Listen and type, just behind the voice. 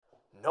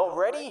Not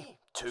ready?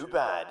 Too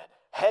bad.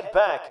 Head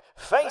back,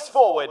 face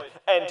forward,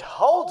 and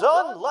hold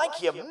on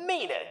like you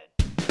mean it.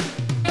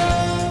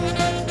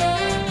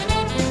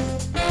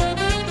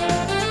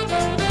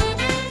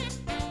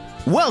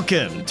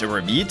 Welcome to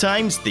Review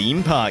Time's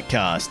Theme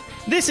Parkcast.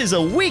 This is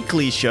a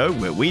weekly show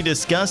where we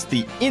discuss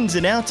the ins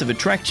and outs of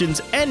attractions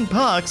and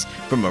parks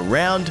from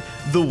around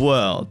the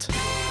world.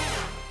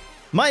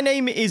 My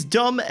name is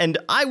Dom, and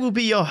I will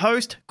be your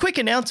host. Quick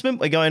announcement,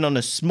 we're going on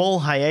a small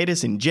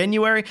hiatus in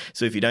January,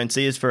 so if you don't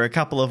see us for a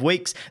couple of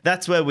weeks,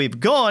 that's where we've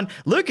gone.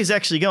 Luke is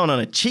actually going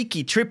on a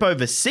cheeky trip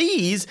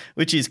overseas,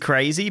 which is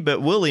crazy,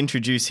 but we'll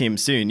introduce him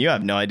soon. You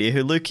have no idea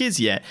who Luke is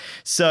yet.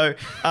 So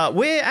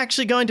we're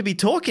actually going to be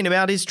talking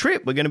about his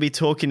trip. We're going to be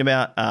talking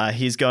about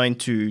he's going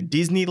to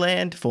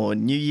Disneyland for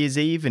New Year's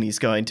Eve, and he's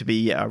going to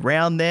be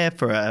around there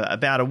for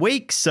about a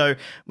week. So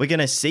we're going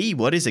to see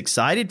what he's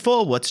excited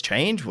for, what's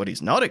changed, what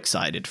he's not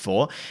excited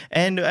for,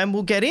 and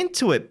we'll get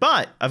into it.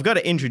 But I've got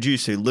to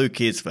introduce who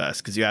Luke is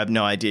first, because you have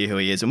no idea who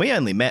he is, and we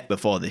only met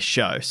before this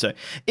show. So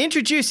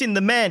introducing the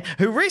man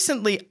who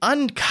recently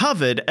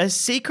uncovered a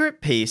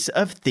secret piece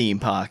of theme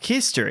park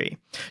history.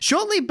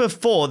 Shortly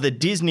before the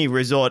Disney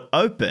resort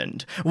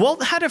opened,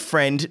 Walt had a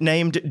friend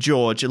named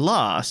George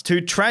Last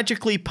who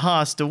tragically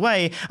passed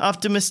away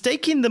after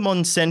mistaking the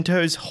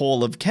Monsanto's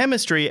Hall of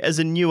Chemistry as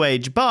a New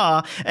Age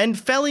bar and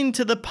fell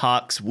into the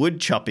park's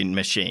wood chopping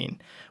machine.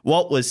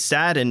 Walt was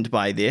saddened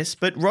by this,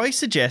 but Roy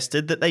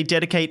suggested that they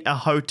dedicate a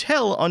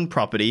hotel on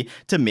property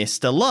to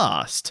Mr.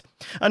 Last.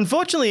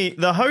 Unfortunately,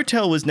 the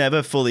hotel was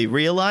never fully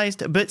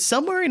realized, but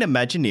somewhere in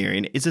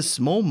Imagineering is a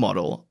small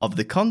model of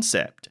the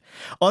concept.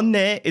 On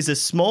there is a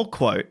small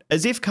quote,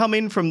 as if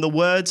coming from the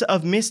words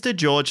of Mr.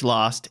 George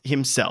Last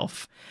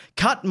himself.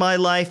 "Cut my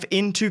life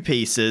into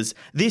pieces.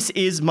 This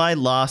is my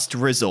last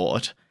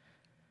resort."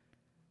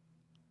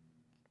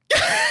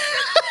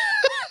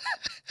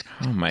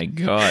 Oh my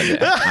God.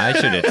 I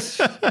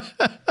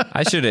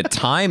should have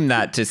timed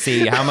that to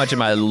see how much of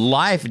my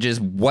life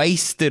just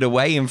wasted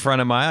away in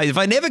front of my eyes. If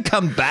I never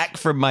come back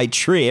from my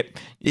trip,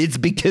 it's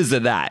because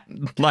of that.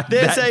 Like,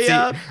 that's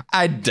it.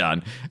 I'm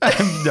done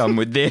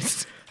with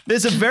this.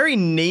 There's a very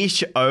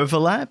niche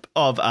overlap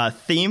of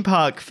theme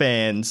park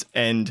fans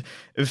and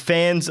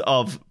fans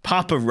of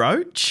Papa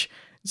Roach.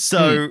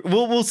 So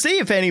we'll see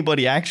if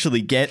anybody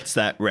actually gets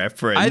that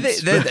reference. I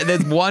think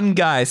there's one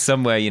guy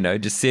somewhere,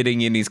 just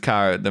sitting in his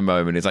car at the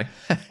moment. He's like,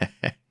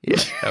 yeah,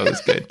 that was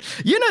good.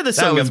 You know the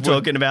song I'm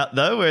talking about,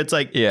 though, where it's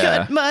like,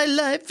 cut my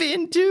life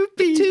into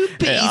pieces.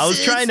 Yeah, I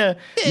was trying to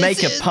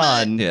make a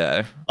pun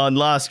on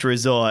Last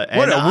Resort.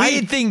 What a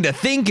weird thing to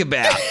think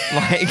about.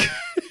 Like,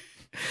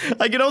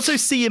 I can also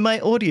see in my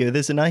audio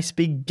there's a nice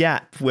big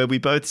gap where we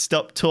both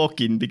stopped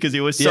talking because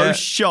you were so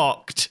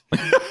shocked.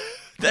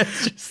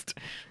 That's just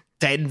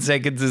 10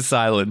 seconds of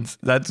silence.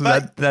 That's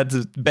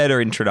a better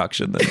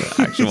introduction than the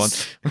actual one.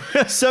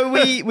 So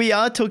we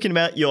are talking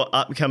about your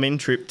upcoming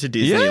trip to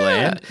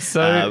Disneyland. Yeah,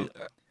 so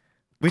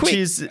which quick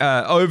is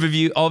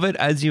overview of it.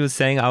 As you were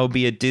saying, I will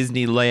be at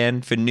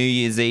Disneyland for New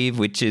Year's Eve,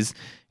 which is,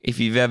 if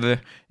you've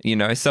ever,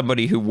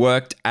 somebody who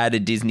worked at a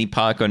Disney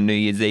park on New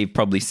Year's Eve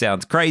probably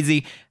sounds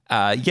crazy.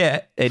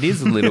 Yeah, it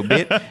is a little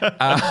bit.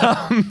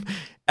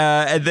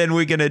 And then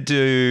we're going to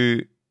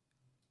do...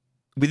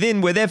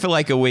 we're there for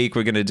like a week.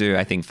 We're going to do,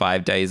 I think,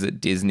 5 days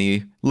at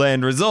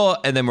Disneyland Resort.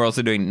 And then we're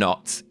also doing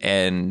Knott's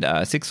and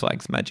Six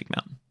Flags Magic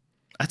Mountain.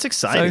 That's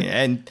exciting. So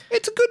and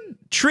it's a good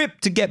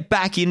trip to get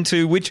back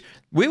into, which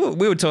we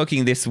were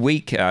talking this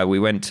week. We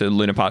went to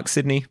Luna Park,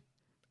 Sydney,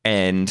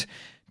 and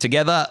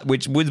together,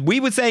 which we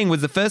were saying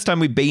was the first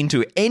time we've been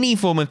to any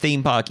form of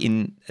theme park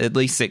in at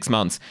least 6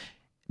 months.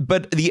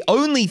 But the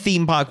only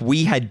theme park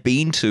we had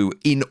been to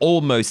in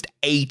almost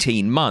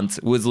 18 months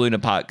was Luna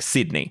Park,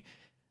 Sydney.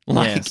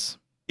 Yes.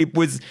 It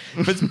was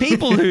for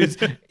people whose,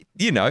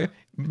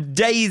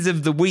 days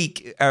of the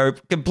week are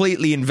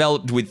completely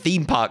enveloped with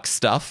theme park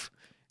stuff.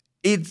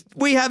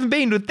 We haven't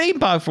been to a theme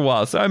park for a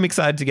while, so I'm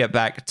excited to get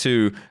back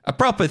to a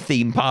proper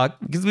theme park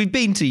because we've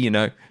been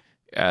to,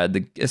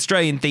 the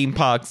Australian theme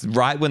parks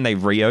right when they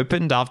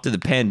reopened after the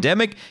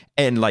pandemic,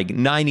 and like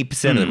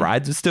 90% of the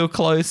rides are still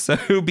closed. So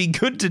it'll be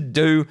good to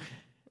do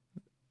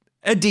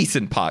a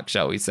decent park,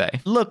 shall we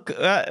say. Look,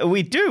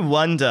 we do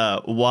wonder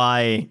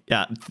why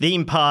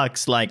theme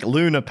parks like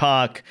Luna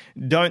Park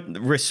don't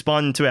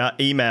respond to our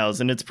emails,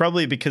 and it's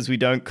probably because we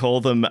don't call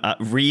them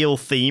real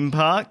theme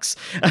parks.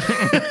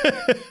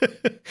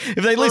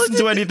 If they listen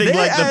to anything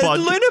like the podcast...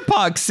 Luna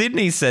Park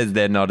Sydney says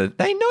they know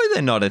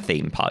they're not a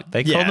theme park.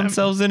 They call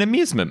themselves an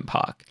amusement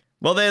park.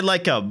 Well, they're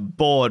like a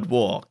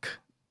boardwalk.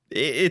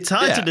 It's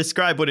hard to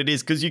describe what it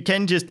is because you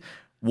can just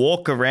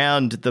walk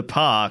around the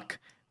park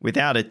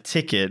without a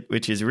ticket,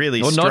 which is really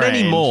strange. Well, not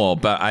anymore,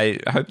 but I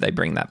hope they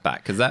bring that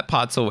back because that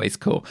part's always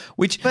cool.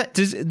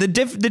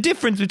 The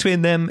difference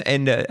between them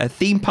and a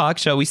theme park,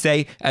 shall we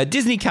say,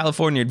 Disney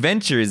California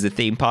Adventure is a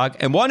theme park,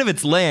 and one of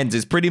its lands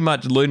is pretty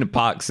much Luna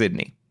Park,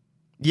 Sydney.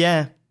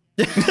 Yeah.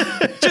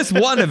 Just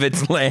one of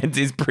its lands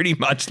is pretty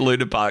much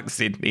Luna Park,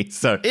 Sydney.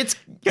 So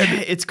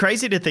it's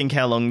crazy to think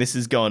how long this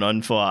has gone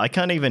on for. I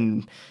can't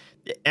even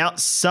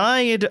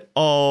outside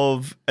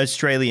of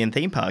Australian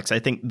theme parks, I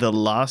think the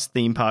last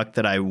theme park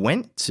that I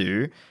went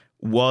to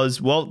was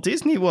Walt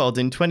Disney World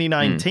in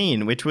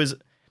 2019, which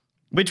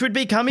would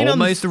be coming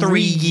almost on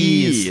 3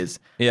 years.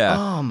 Yeah.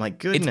 Oh, my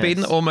goodness. It's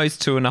been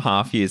almost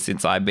 2.5 years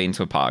since I've been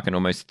to a park and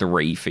almost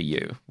 3 for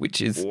you,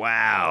 which is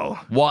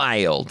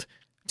wild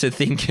to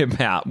think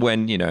about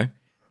when,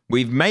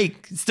 we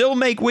still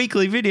make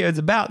weekly videos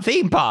about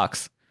theme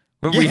parks,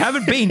 but we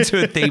haven't been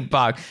to a theme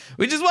park,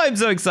 which is why I'm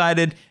so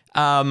excited.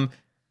 As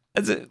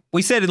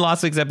we said in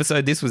last week's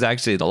episode, this was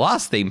actually the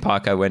last theme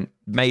park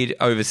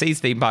overseas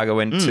theme park I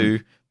went to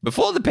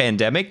before the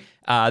pandemic.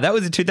 That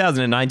was in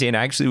 2019.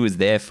 I actually was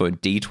there for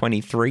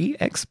D23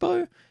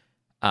 Expo,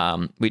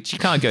 which you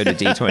can't go to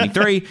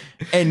D23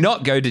 and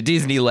not go to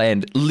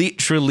Disneyland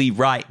literally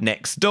right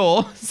next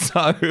door.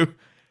 So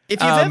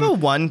if you've ever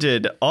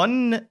wondered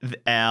on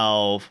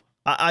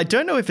I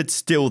don't know if it's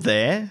still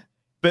there,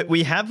 but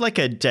we have like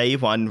a day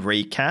one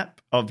recap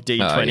of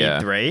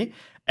D23.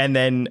 And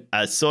then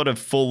a sort of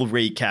full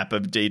recap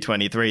of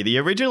D23. The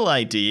original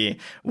idea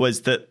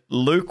was that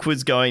Luke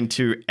was going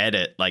to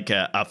edit like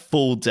a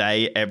full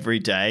day every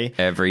day.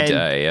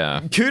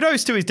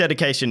 Kudos to his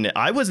dedication.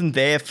 I wasn't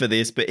there for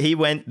this, but he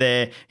went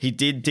there. He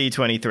did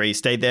D23,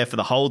 stayed there for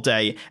the whole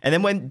day, and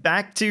then went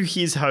back to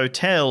his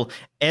hotel,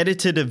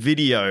 edited a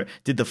video,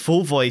 did the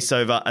full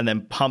voiceover, and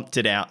then pumped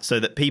it out so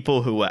that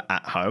people who were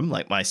at home,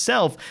 like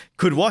myself,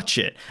 could watch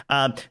it.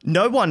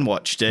 No one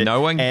watched it. No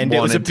one and it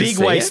was a big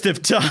waste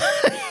of time.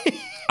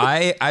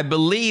 I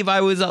believe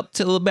I was up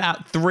till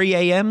about 3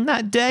 a.m.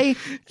 that day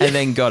and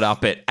then got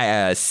up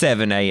at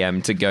 7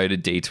 a.m. to go to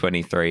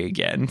D23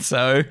 again.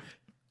 So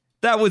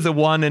that was a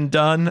one and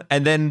done.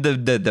 And then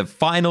the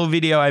final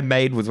video I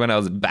made was when I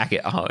was back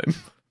at home.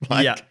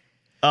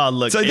 Oh,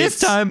 look. So this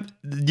time,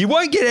 you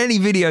won't get any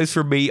videos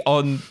from me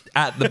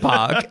at the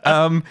park.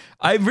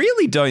 I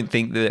really don't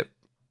think that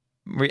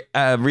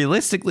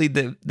realistically,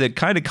 the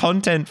kind of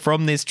content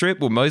from this trip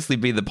will mostly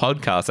be the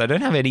podcast. I don't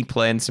have any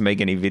plans to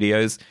make any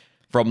videos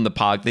from the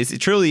park. It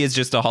truly is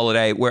just a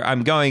holiday where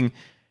I'm going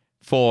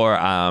for,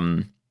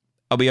 I'll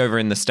be over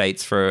in the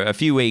States for a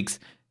few weeks,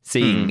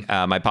 seeing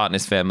my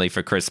partner's family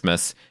for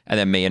Christmas, and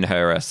then me and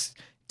her are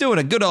doing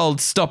a good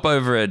old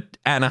stopover at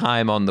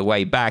Anaheim on the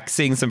way back,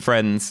 seeing some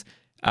friends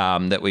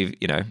that we've,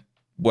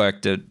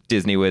 worked at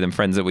Disney with and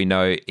friends that we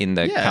know in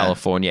the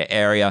California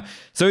area.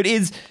 So it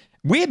is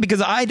weird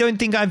because I don't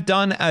think I've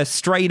done a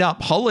straight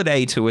up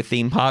holiday to a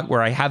theme park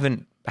where I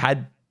haven't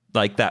had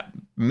like that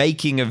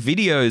making of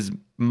videos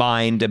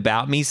mind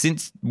about me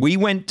since we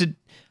went to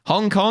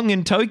Hong Kong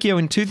and Tokyo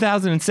in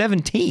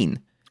 2017.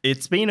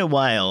 It's been a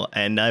while,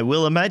 and I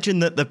will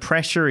imagine that the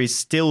pressure is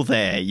still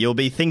there. You'll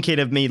be thinking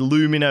of me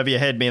looming over your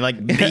head, being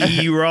like,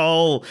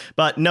 B-roll.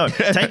 But no,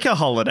 take a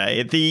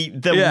holiday. The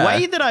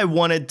way that I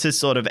wanted to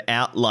sort of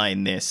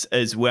outline this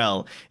as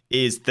well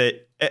is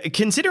that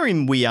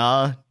considering we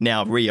are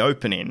now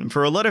reopening,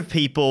 for a lot of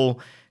people,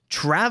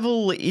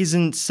 travel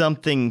isn't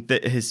something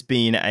that has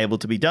been able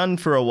to be done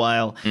for a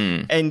while.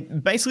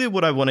 And basically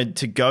what I wanted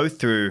to go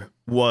through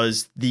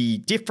was the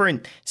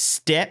different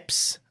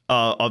steps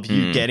of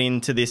you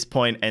getting to this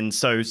point. And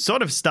so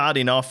sort of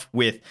starting off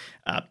with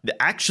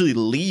actually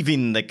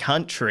leaving the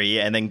country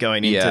and then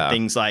going into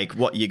things like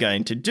what you're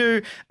going to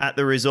do at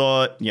the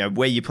resort,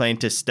 where you plan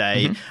to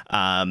stay.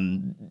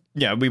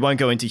 We won't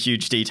go into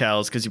huge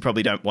details because you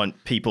probably don't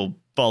want people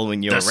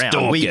following you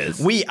around.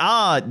 We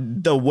are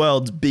the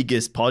world's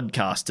biggest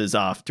podcasters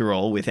after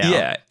all, with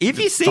our if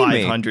you see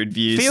 500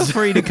 views. Feel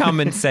free to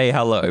come and say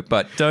hello,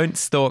 but don't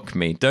stalk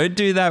me. Don't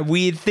do that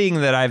weird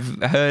thing that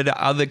I've heard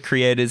other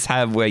creators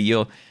have where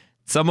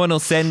someone will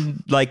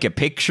send like a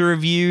picture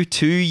of you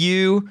to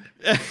you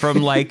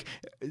from like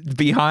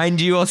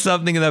behind you or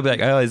something, and they'll be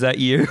like, oh, is that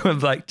you? I'm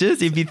like,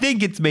 just if you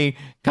think it's me,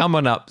 come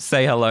on up,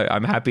 say hello.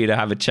 I'm happy to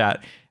have a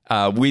chat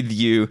with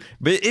you.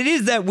 But it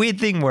is that weird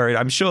thing where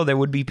I'm sure there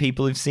would be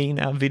people who've seen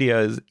our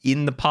videos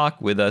in the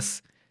park with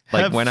us,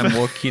 like when I'm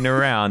walking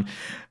around.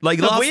 Like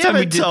last time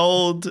we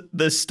told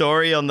the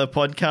story on the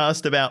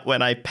podcast about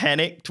when I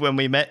panicked when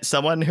we met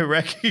someone who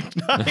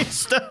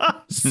recognized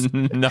us.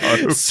 No.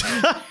 So,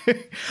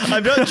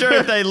 I'm not sure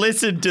if they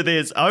listened to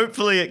this.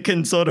 Hopefully it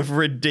can sort of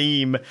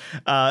redeem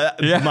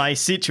my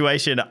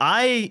situation.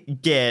 I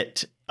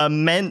get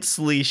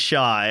immensely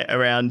shy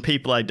around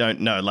people I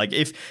don't know. Like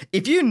if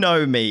you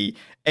know me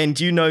and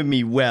you know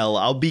me well,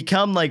 I'll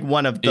become like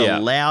one of the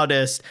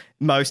loudest,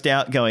 most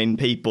outgoing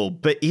people.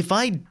 But if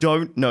I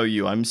don't know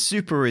you, I'm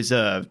super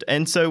reserved.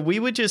 And so we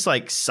were just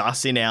like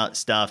sussing out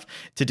stuff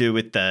to do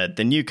with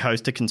the new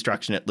coaster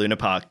construction at Luna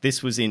Park.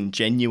 This was in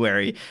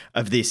January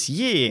of this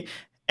year.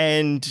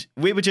 And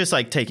we were just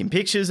like taking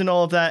pictures and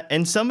all of that.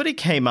 And somebody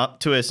came up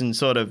to us and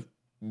sort of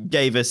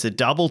gave us a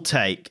double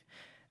take.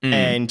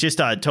 And just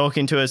started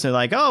talking to us and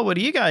like, oh, what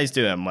are you guys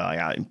doing?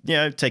 Well,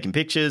 taking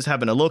pictures,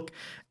 having a look.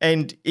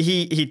 And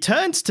he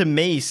turns to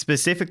me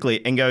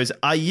specifically and goes,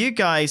 are you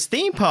guys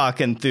theme park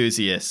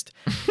enthusiasts?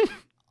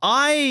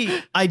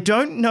 I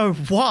don't know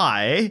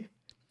why,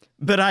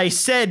 but I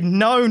said,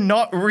 no,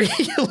 not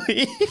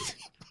really.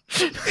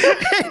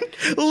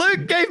 And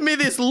Luke gave me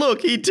this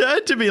look. He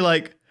turned to me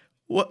like,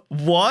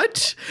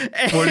 what?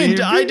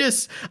 And I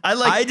just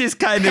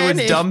kind of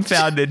was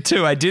dumbfounded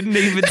too. I didn't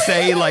even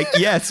say like,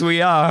 yes,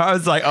 we are. I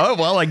was like, oh,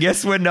 well, I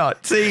guess we're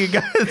not. See you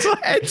guys.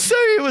 And so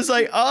he was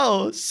like,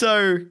 oh,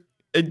 so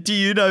do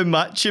you know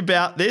much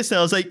about this? And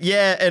I was like,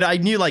 yeah. And I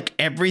knew like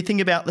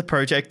everything about the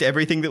project,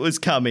 everything that was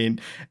coming.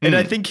 And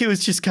I think he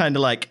was just kind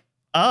of like,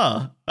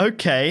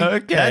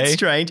 okay. That's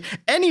strange.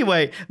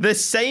 Anyway, the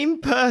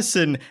same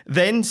person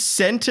then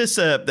sent us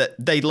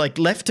they like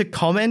left a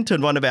comment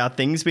on one of our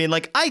things being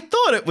like, I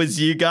thought it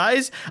was you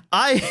guys.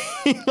 I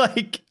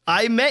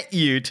met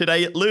you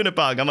today at Luna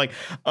Park. I'm like,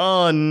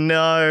 oh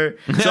no.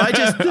 So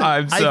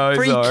I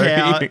freak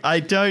out. I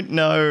don't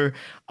know.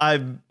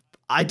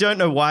 I don't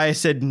know why I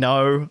said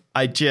no.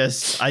 I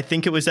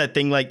think it was that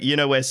thing like, you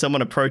know, where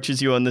someone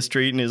approaches you on the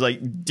street and is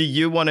like, do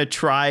you want to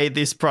try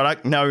this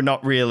product? No,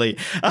 not really.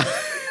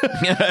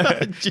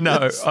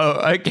 No.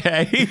 Oh,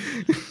 okay.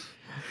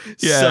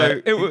 Yeah.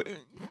 So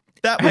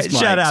that was my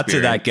shout out experience.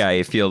 to that guy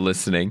if you're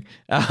listening.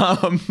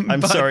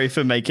 I'm sorry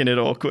for making it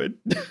awkward.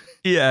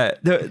 Yeah.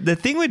 The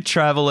thing with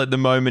travel at the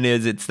moment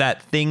is it's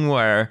that thing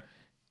where,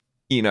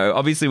 you know,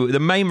 obviously the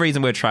main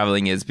reason we're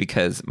traveling is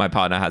because my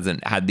partner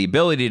hasn't had the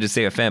ability to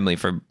see her family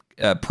for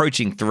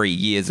approaching 3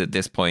 years at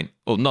this point.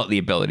 Well, not the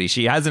ability.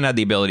 She hasn't had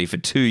the ability for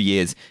 2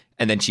 years,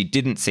 and then she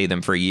didn't see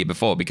them for a year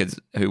before because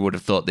who would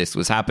have thought this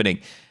was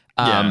happening?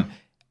 And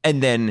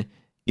then,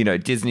 you know,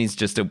 Disney's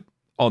just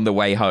on the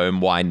way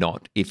home. Why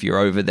not? If you're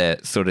over there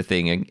sort of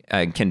thing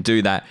and can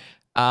do that.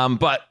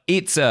 But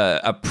it's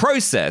a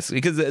process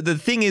because the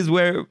thing is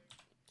we're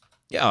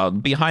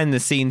behind the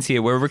scenes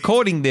here. We're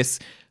recording this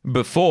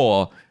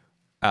before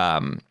I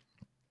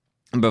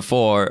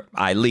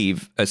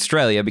leave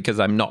Australia because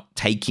I'm not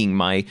taking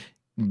my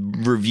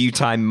review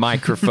time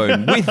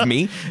microphone with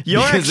me.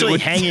 You're actually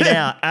hanging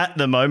out at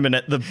the moment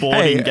at the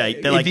boarding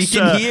gate. They're like, if you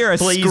can hear us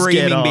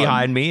screaming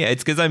behind me,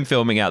 it's because I'm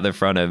filming out the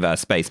front of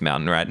Space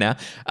Mountain right now.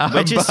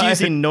 We're just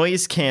using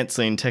noise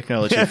cancelling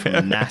technology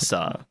from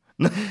NASA.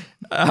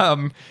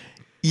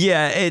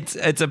 Yeah,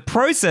 it's a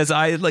process.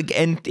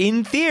 And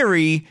in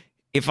theory,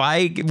 if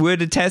I were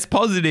to test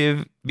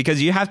positive,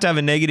 because you have to have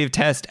a negative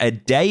test a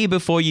day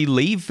before you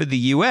leave for the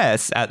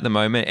US at the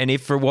moment, and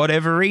if for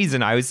whatever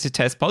reason I was to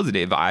test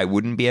positive, I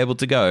wouldn't be able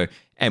to go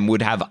and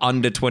would have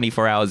under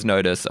 24 hours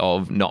notice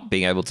of not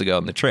being able to go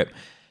on the trip.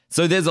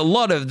 So there's a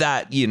lot of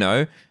that, you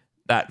know,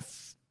 that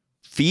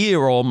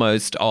fear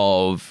almost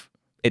of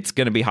it's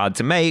going to be hard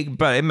to make,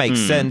 but it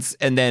makes sense.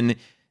 And then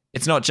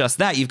it's not just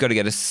that. You've got to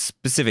get a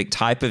specific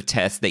type of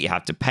test that you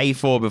have to pay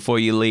for before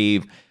you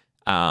leave.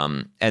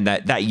 And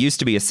that used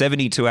to be a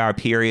 72-hour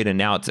period, and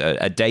now it's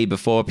a day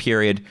before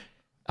period.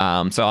 So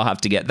I'll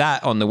have to get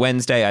that on the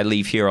Wednesday. I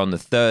leave here on the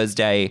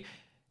Thursday.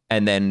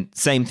 And then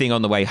same thing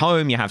on the way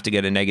home. You have to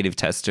get a negative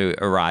test to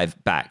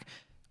arrive back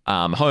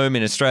home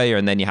in Australia.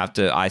 And then you have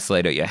to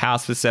isolate at your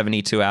house for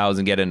 72 hours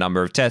and get a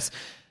number of tests.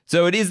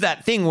 So it is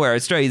that thing where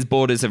Australia's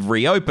borders have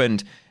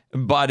reopened,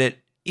 but it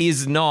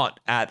is not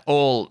at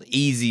all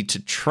easy to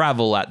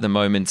travel at the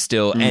moment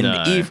still. And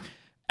if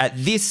at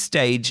this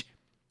stage,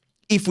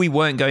 if we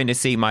weren't going to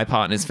see my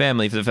partner's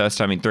family for the first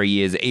time in 3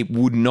 years, it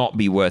would not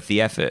be worth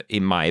the effort,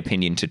 in my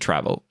opinion, to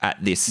travel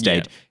at this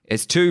stage. Yeah.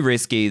 It's too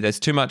risky. There's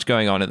too much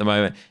going on at the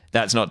moment.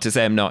 That's not to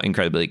say I'm not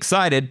incredibly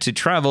excited to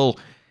travel,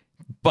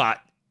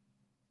 but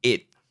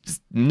it's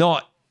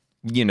not,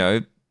 you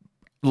know,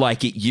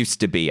 like it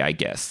used to be, I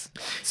guess,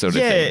 sort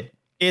of thing.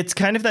 It's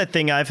kind of that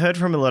thing I've heard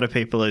from a lot of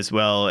people as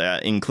well,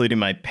 including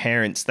my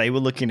parents. They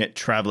were looking at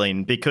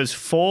traveling because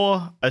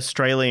for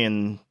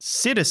Australian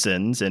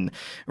citizens and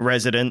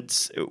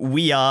residents,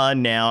 we are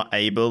now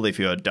able, if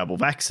you're double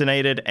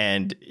vaccinated,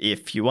 and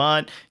if you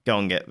aren't, go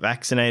and get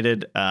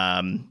vaccinated.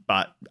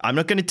 But I'm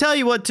not going to tell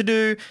you what to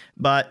do,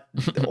 but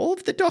all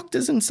of the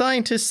doctors and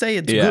scientists say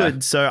it's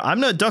good. So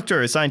I'm not a doctor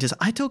or a scientist.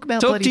 I talk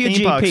about bloody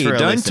theme parks. For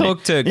Don't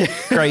talk to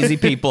crazy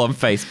people on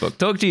Facebook.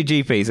 Talk to your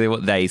GP, see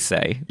what they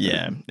say.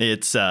 Yeah,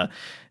 it's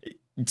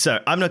so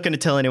I'm not going to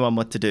tell anyone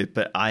what to do,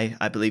 but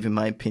I believe in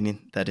my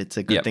opinion that it's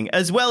a good thing,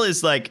 as well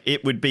as like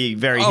it would be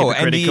very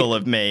hypocritical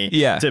of me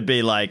to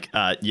be like,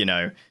 you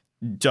know,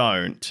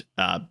 don't,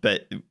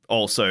 but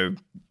also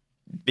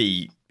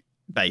be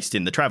based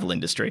in the travel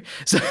industry.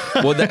 So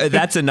well,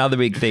 that's another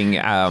big thing.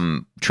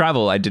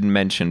 Travel, I didn't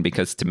mention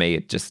because to me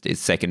it just is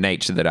second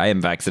nature that I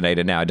am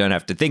vaccinated now. I don't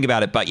have to think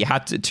about it, but you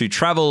have to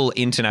travel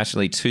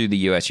internationally to the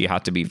US, you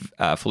have to be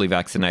fully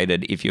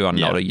vaccinated if you are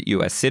not a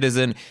US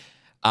citizen.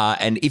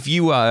 And if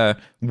you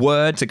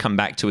were to come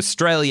back to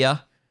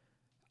Australia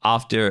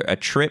after a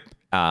trip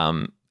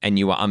and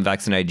you were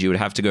unvaccinated, you would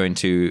have to go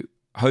into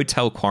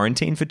hotel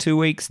quarantine for 2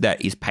 weeks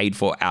that is paid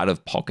for out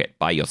of pocket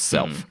by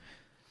yourself.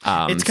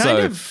 It's kind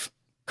of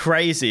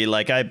crazy.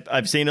 Like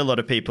I've seen a lot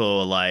of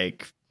people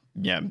like,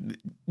 you know,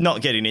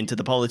 not getting into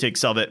the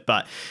politics of it,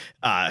 but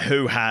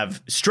who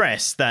have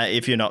stressed that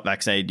if you're not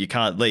vaccinated, you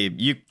can't leave.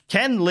 You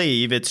can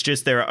leave. It's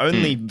just there are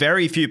only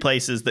very few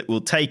places that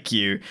will take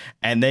you.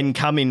 And then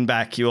coming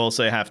back, you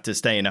also have to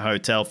stay in a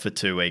hotel for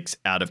 2 weeks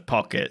out of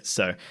pocket.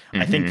 So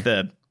I think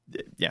the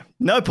yeah,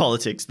 no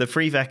politics. The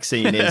free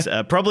vaccine is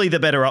probably the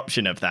better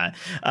option of that.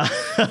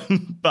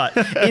 But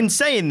in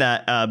saying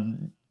that,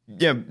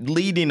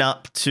 leading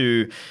up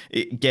to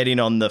getting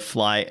on the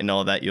flight and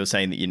all that, you're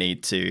saying that you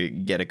need to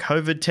get a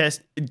COVID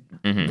test.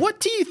 Mm-hmm. What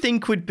do you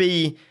think would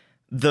be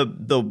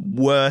the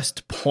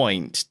worst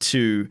point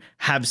to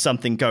have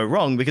something go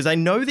wrong? Because I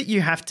know that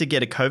you have to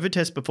get a COVID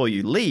test before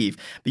you leave,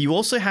 but you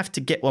also have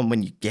to get one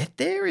when you get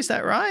there. Is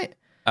that right?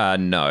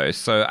 No.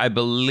 So I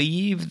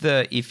believe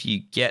that if you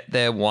get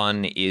there,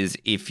 one is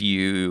if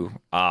you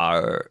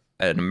are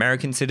an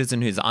American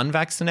citizen who's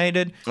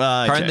unvaccinated.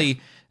 Okay.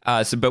 Currently,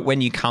 but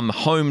when you come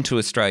home to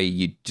Australia,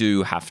 you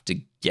do have to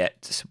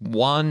get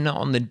one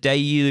on the day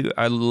you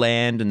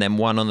land and then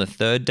one on the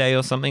third day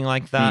or something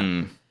like that.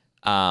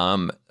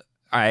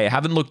 I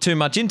haven't looked too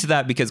much into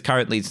that because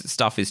currently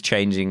stuff is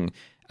changing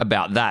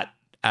about that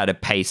at a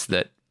pace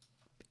that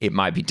it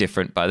might be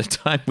different by the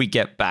time we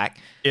get back.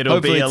 It'll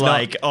Hopefully be it's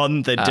like not,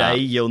 on the day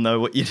you'll know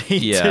what you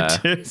need to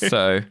do.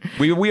 So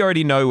we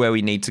already know where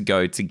we need to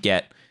go to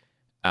get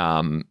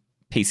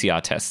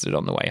PCR tested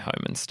on the way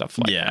home and stuff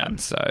like that.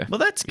 So well,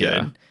 that's good.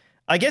 Yeah.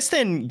 I guess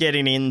then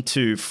getting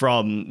into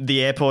from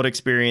the airport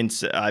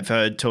experience, I've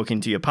heard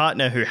talking to your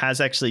partner who has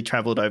actually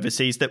traveled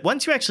overseas that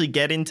once you actually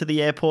get into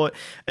the airport,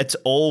 it's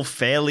all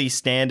fairly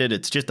standard.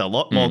 It's just a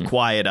lot more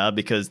quieter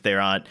because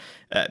there aren't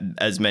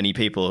as many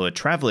people who are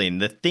traveling.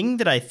 The thing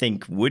that I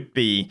think would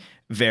be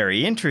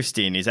very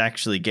interesting is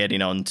actually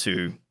getting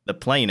onto the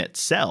plane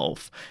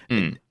itself.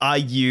 Are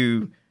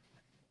you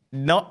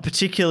not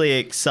particularly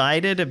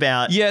excited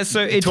about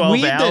so it's 12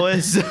 weird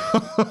hours?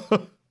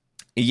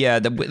 Yeah,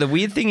 the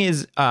weird thing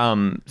is,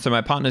 so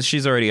my partner,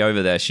 she's already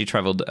over there. She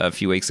traveled a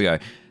few weeks ago.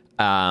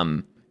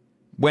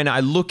 When I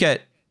look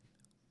at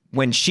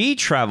when she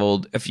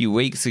traveled a few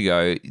weeks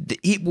ago,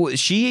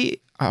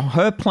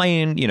 her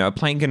plane, a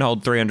plane can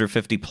hold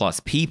 350 plus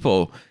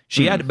people.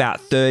 She had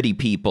about 30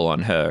 people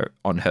on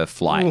her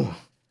flight.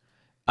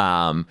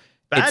 Bad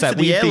it's that for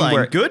the weird airline, thing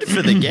where, good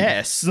for the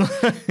guests.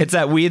 It's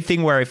that weird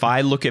thing where if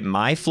I look at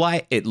my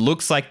flight, it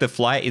looks like the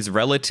flight is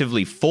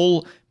relatively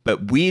full,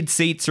 but weird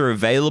seats are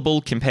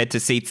available compared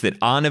to seats that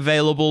aren't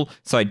available.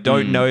 So I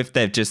don't know if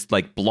they've just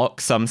like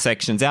blocked some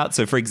sections out.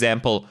 So for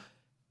example,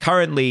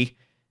 currently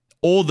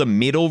all the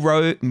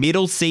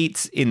middle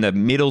seats in the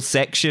middle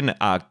section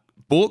are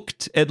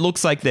booked. It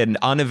looks like they're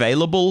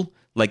unavailable,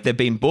 like they've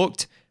been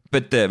booked,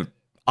 but the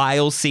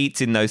aisle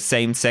seats in those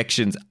same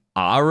sections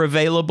are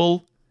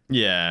available.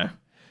 Yeah.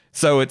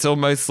 So it's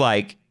almost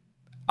like,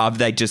 have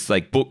they just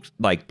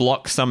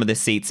blocked some of the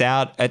seats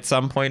out at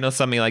some point or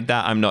something like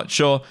that? I'm not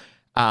sure.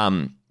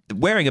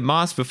 Wearing a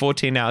mask for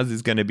 14 hours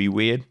is going to be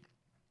weird.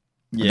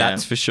 Yeah.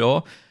 That's for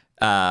sure.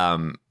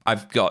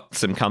 I've got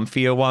some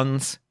comfier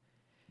ones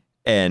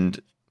and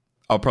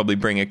I'll probably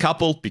bring a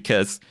couple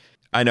because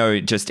I know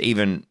just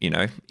even,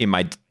 in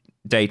my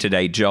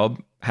day-to-day job,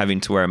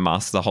 having to wear a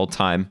mask the whole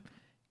time,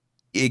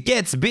 it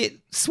gets a bit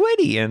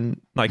sweaty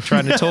and like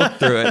trying to talk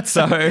through it.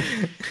 So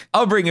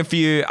I'll bring a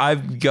few.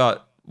 I've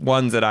got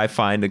ones that I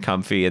find are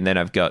comfy and then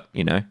I've got,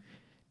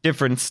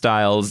 different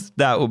styles.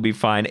 That will be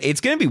fine.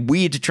 It's going to be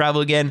weird to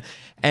travel again.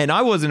 And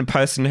I wasn't a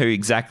person who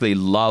exactly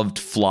loved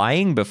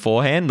flying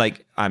beforehand.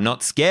 Like, I'm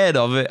not scared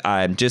of it.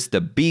 I'm just a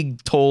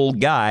big, tall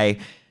guy,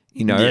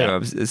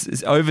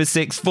 over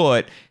 6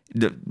 foot.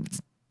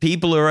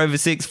 People who are over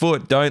 6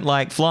 foot don't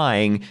like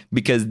flying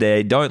because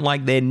they don't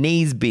like their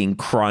knees being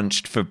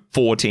crunched for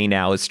 14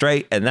 hours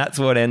straight. And that's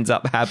what ends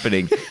up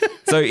happening.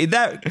 So in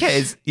that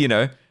case,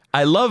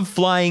 I love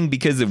flying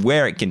because of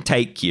where it can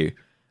take you.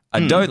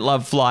 I don't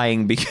love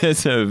flying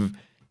because of,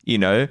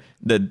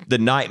 the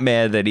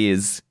nightmare that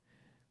is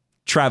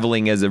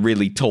traveling as a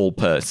really tall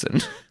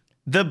person.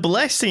 The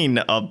blessing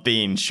of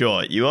being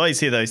short. You always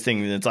hear those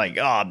things and it's like,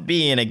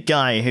 being a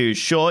guy who's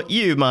short,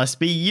 you must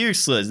be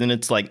useless. And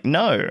it's like,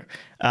 no.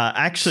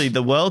 Actually,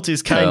 the world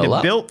is kind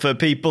of built for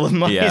people of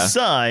my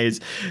size.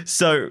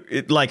 So,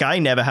 I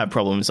never have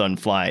problems on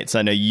flights.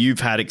 I know you've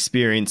had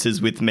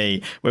experiences with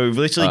me where we've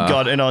literally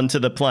gotten onto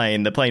the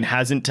plane. The plane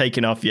hasn't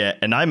taken off yet,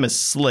 and I'm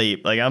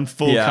asleep. Like, I'm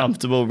full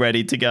comfortable,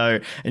 ready to go.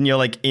 And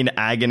you're, in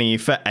agony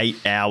for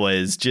 8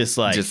 hours, just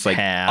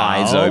how?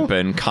 Eyes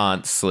open,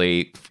 can't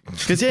sleep.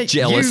 Because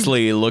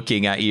jealously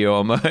looking at you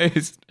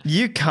almost.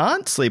 You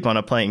can't sleep on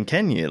a plane,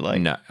 can you?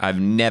 No, I've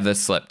never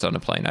slept on a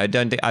plane.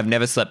 I've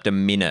never slept a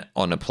minute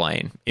on a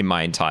plane in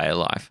my entire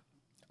life.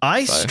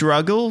 I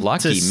struggle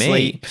to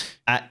sleep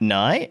at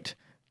night,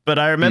 but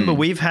I remember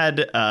we've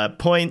had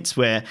points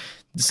where,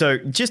 so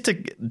just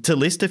to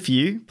list a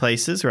few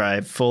places where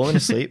I've fallen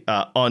asleep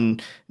on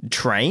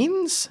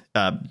trains,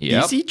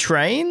 busy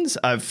trains.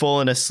 I've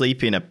fallen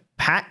asleep in a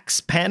PAX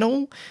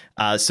panel,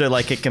 so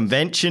a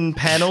convention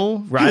panel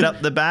right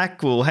up the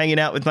back. We're hanging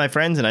out with my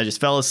friends and I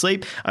just fell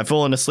asleep. I've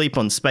fallen asleep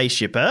on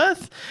Spaceship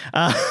Earth.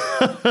 You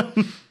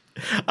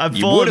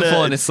would have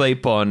fallen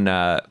asleep on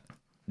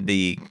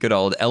the good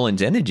old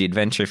Ellen's Energy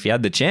Adventure if you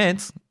had the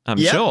chance. I'm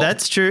sure. Yeah,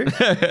 that's true.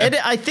 And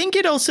I think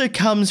it also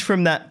comes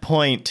from that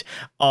point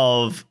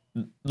of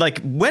like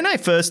when I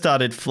first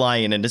started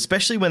flying, and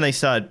especially when they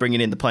started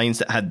bringing in the planes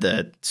that had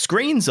the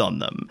screens on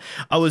them,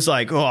 I was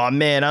like, oh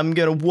man, I'm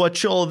going to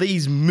watch all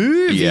these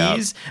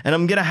movies and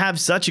I'm going to have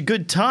such a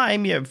good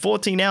time,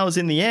 14 hours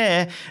in the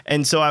air.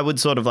 And so I would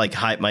sort of like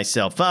hype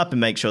myself up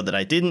and make sure that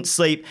I didn't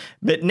sleep.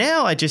 But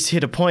now I just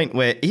hit a point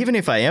where even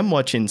if I am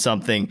watching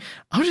something,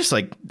 I'll just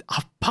like,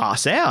 I'll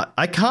pass out.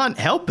 I can't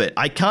help it.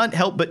 I can't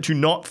help but to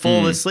not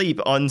fall asleep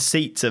on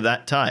seats of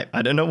that type.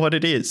 I don't know what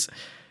it is.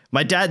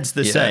 My dad's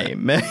the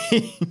same.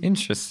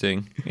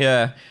 Interesting.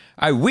 Yeah.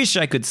 I wish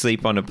I could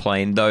sleep on a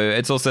plane, though.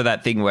 It's also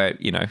that thing where,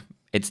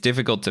 it's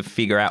difficult to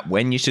figure out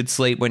when you should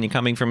sleep when you're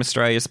coming from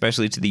Australia,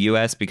 especially to the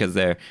US, because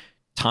their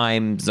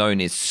time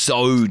zone is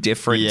so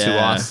different to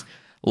us.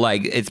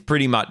 Like, it's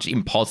pretty much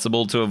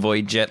impossible to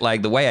avoid jet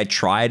lag. The way I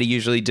try to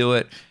usually do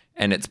it,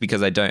 and it's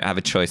because I don't have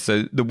a choice.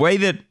 So the way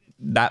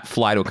that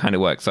flight will kind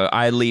of work. So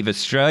I leave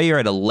Australia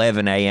at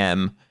 11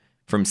 a.m.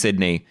 from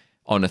Sydney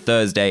on a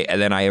Thursday, and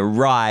then I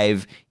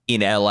arrive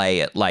in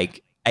LA at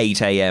like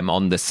 8 a.m.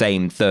 on the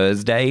same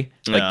Thursday,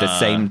 like the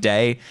same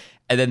day.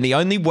 And then the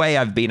only way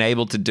I've been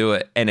able to do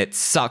it, and it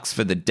sucks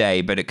for the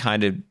day, but it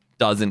kind of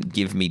doesn't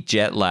give me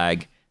jet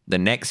lag the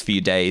next few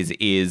days,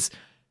 is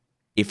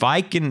if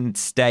I can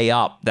stay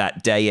up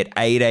that day at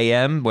 8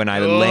 a.m. when I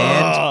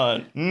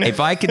land, if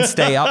I can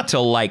stay up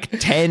till like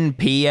 10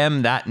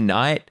 p.m. that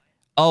night,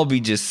 I'll be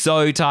just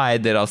so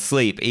tired that I'll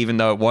sleep, even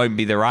though it won't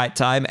be the right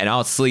time. And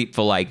I'll sleep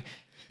for like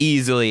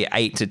easily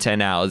 8 to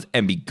 10 hours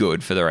and be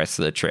good for the rest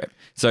of the trip.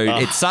 So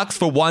it sucks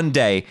for one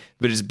day,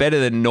 but it's better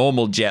than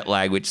normal jet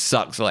lag, which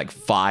sucks for like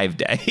 5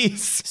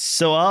 days.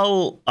 So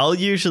I'll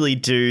usually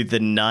do the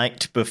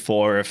night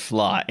before a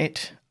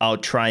flight. I'll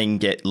try and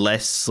get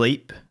less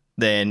sleep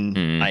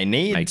than I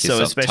need.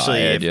 So especially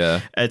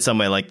if it's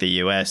somewhere like the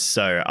US.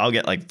 So I'll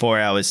get like 4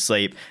 hours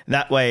sleep.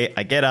 That way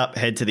I get up,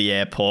 head to the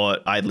airport.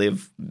 I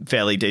live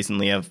fairly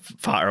decently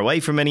far away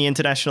from any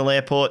international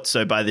airport.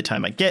 So by the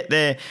time I get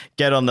there,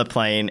 get on the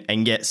plane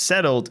and get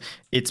settled,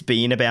 it's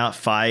been about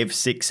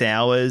 5-6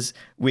 hours,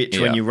 which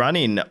when you run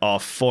in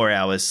off 4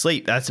 hours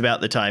sleep, that's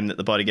about the time that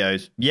the body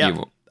goes,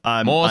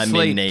 I'm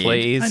sleep, in need.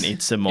 Please. I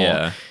need some more.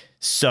 Yeah.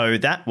 So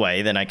that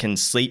way, then I can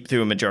sleep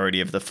through a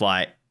majority of the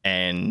flight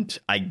and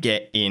I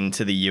get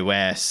into the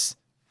US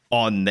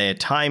on their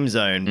time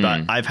zone.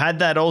 But I've had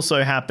that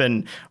also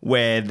happen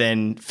where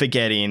then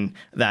forgetting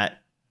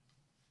that,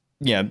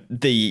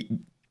 the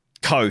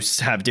coasts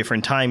have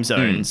different time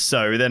zones.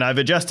 So then I've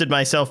adjusted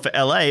myself for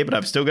LA, but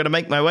I've still got to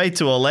make my way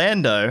to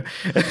Orlando.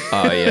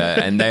 Oh,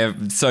 yeah. And they're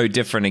so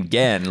different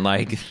again.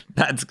 Like,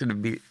 that's going to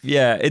be,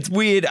 it's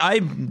weird.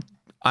 It's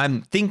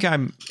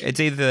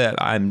either that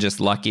I'm just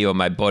lucky or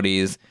my body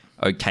is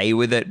okay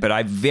with it, but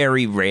I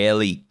very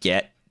rarely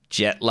get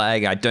jet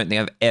lag. I don't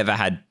think I've ever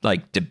had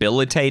like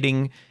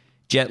debilitating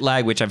jet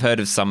lag, which I've heard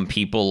of some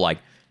people like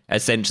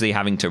essentially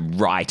having to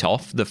write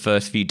off the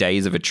first few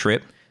days of a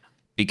trip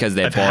because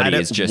their body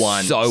is just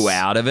so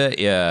out of it.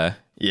 Yeah.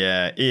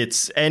 Yeah.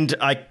 And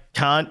I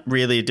can't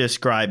really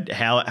describe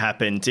how it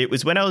happened. It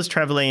was when I was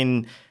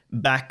traveling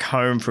back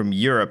home from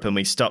Europe and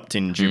we stopped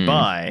in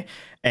Dubai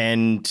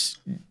and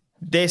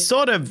they're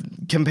sort of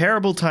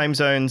comparable time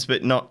zones,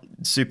 but not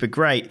super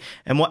great.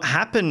 And what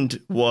happened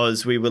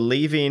was we were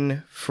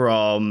leaving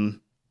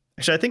from,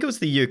 actually, I think it was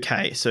the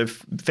UK, so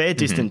fair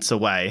distance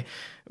away.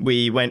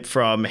 We went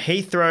from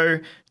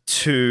Heathrow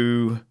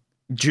to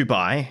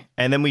Dubai,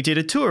 and then we did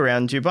a tour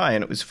around Dubai,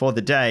 and it was for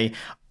the day.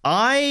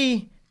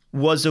 I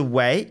was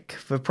awake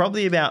for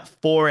probably about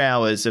 4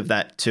 hours of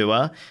that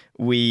tour.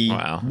 We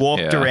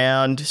walked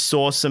around,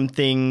 saw some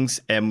things,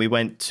 and we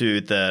went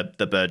to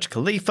the Burj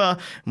Khalifa.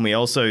 And we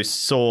also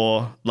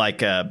saw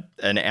like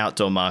an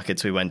outdoor market.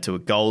 So we went to a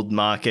gold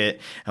market,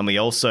 and we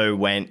also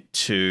went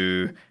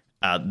to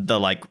the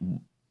like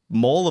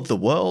Mall of the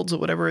Worlds or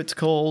whatever it's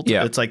called.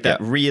 Yeah, it's like that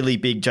really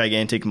big,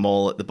 gigantic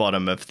mall at the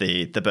bottom of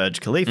the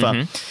Burj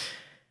Khalifa.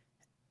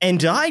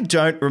 And I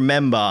don't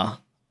remember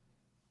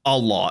a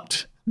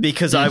lot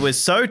because I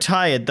was so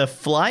tired. The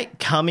flight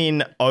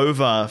coming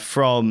over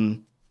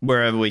from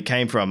wherever we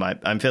came from,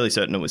 I'm fairly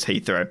certain it was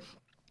Heathrow.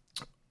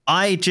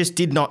 I just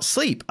did not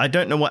sleep. I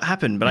don't know what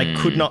happened, but I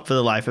could not for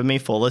the life of me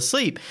fall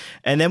asleep.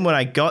 And then when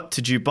I got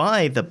to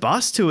Dubai, the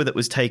bus tour that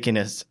was taking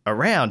us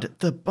around,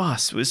 the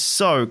bus was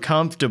so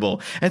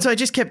comfortable. And so I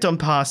just kept on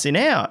passing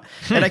out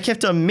and I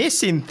kept on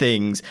missing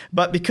things.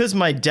 But because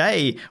my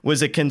day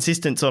was a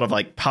consistent sort of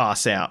like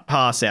pass out,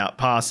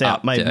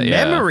 my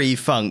memory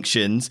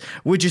functions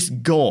were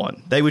just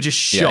gone. They were just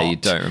shot. Yeah, you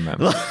don't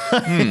remember.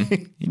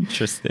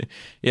 Interesting.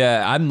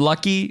 Yeah, I'm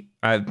lucky.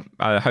 I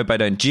hope I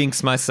don't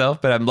jinx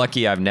myself, but I'm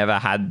lucky I've never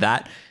had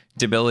that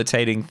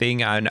debilitating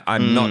thing.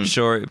 I'm not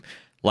sure.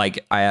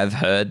 Like, I have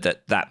heard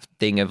that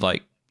thing of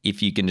like,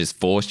 if you can just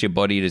force your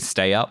body to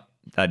stay up,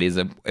 that is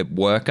a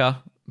worker.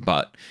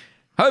 But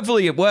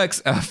hopefully it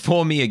works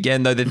for me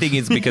again, though. The thing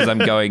is, because I'm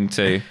going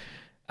to,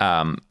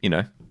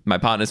 my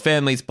partner's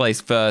family's place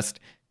first,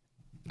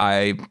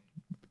 I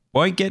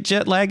won't get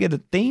jet lag at a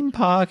theme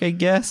park, I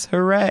guess.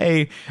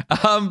 Hooray.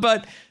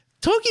 But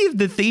talking of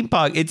the theme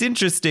park, it's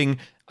interesting.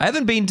 I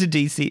haven't been to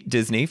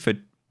Disney for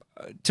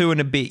 2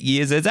 and a bit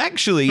years. It's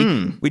actually,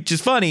 which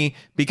is funny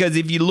because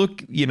if you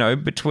look,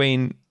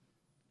 between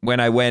when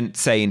I went,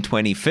 say, in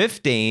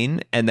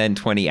 2015 and then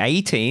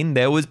 2018,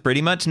 there was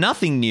pretty much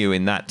nothing new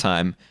in that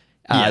time.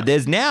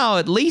 There's now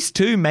at least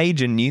 2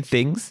 major new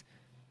things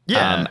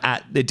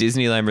at the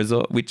Disneyland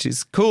Resort, which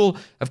is cool.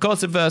 Of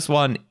course, the first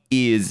one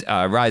is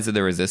Rise of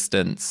the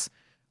Resistance,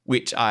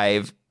 which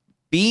I've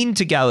been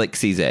to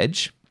Galaxy's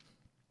Edge,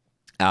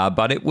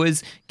 but it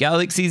was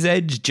Galaxy's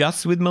Edge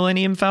just with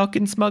Millennium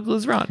Falcon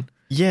Smuggler's Run.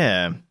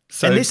 Yeah.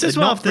 So and this is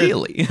not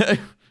really.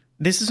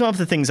 This is one of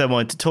the things I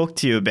wanted to talk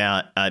to you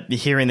about,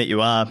 hearing that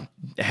you are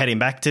heading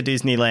back to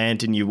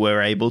Disneyland and you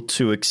were able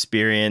to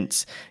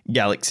experience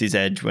Galaxy's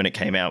Edge when it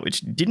came out,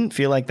 which didn't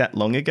feel like that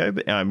long ago,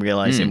 but I'm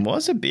realizing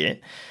was a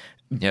bit.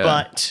 Yeah.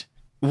 But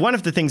one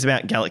of the things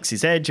about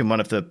Galaxy's Edge and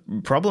one of the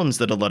problems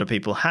that a lot of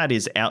people had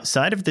is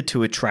outside of the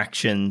 2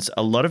 attractions,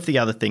 a lot of the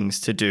other things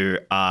to do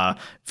are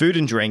food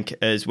and drink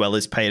as well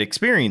as paid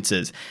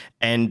experiences.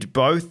 And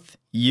both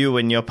you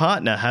and your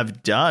partner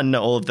have done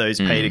all of those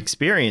paid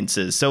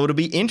experiences. So it'll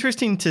be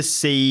interesting to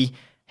see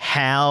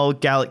how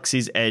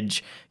Galaxy's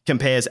Edge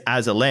compares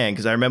as a land,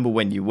 because I remember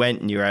when you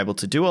went and you were able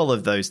to do all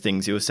of those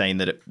things, you were saying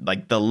that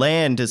the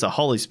land as a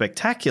whole is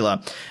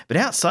spectacular, but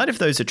outside of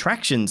those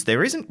attractions,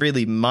 there isn't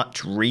really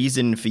much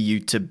reason for you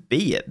to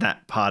be at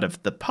that part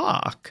of the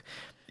park.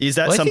 Is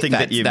that something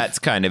that's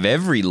kind of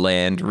every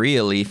land,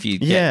 really, if you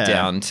get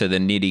down to the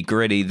nitty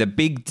gritty? The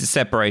big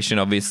separation,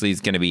 obviously,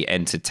 is going to be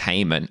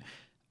entertainment.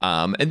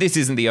 And this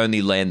isn't the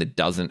only land that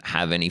doesn't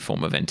have any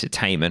form of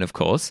entertainment, of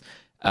course.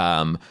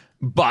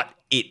 But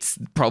it's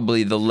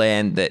probably the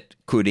land that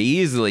could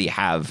easily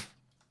have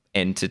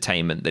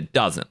entertainment that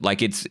doesn't.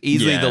 Like, it's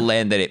easily the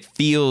land that it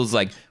feels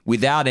like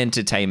without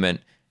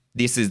entertainment,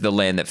 this is the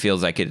land that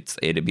feels like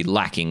it'd be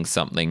lacking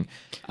something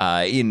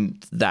in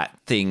that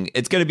thing.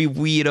 It's going to be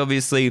weird,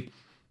 obviously,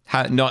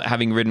 not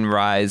having ridden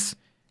Rise.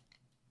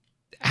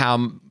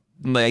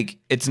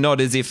 It's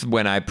not as if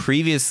when I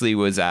previously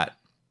was at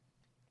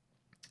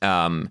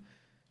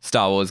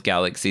Star Wars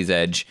Galaxy's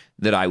Edge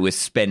that I was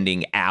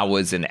spending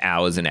hours and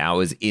hours and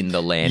hours in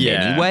the land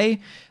anyway.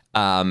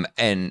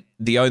 And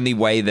the only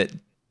way that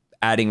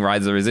adding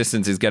Rise of the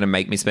Resistance is going to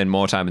make me spend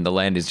more time in the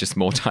land is just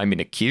more time in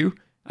a queue,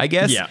 I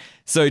guess. Yeah.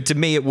 So to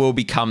me, it will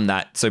become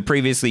that. So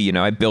previously,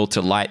 I built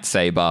a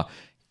lightsaber.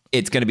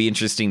 It's going to be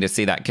interesting to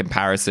see that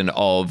comparison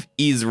of,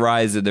 is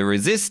Rise of the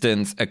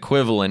Resistance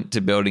equivalent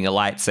to building a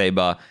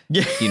lightsaber?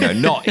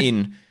 Not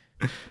in...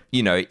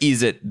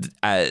 is it,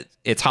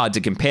 it's hard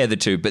to compare the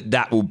two, but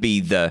that will be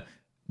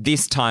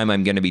this time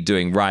I'm going to be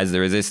doing Rise of the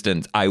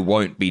Resistance. I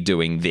won't be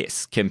doing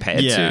this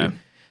compared to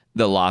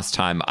the last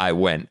time I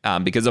went,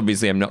 because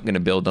obviously I'm not going to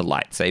build a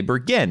lightsaber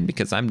again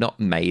because I'm not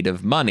made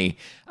of money.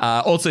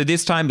 Also,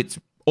 this time it's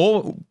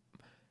all,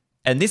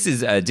 and this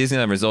is a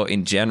Disneyland Resort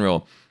in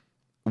general,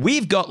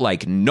 we've got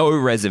no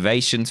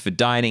reservations for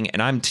dining,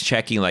 and I'm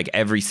checking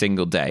every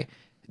single day.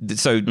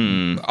 So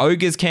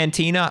Ogre's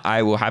Cantina,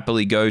 I will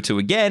happily go to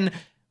again.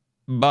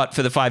 But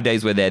for the 5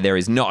 days we're there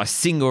is not a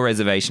single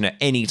reservation at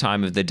any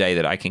time of the day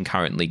that I can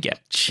currently get.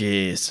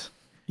 Jeez.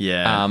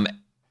 Yeah.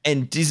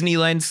 And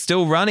Disneyland's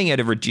still running at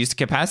a reduced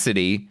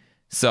capacity.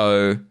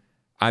 So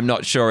I'm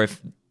not sure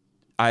if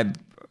I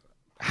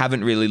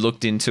haven't really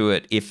looked into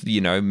it, if,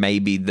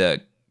 maybe the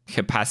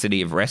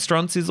capacity of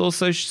restaurants is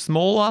also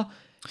smaller.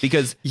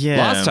 Because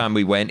last time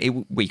we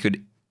went, we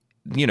could,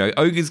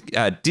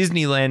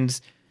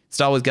 Disneyland's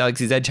Star Wars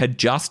Galaxy's Edge had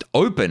just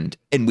opened,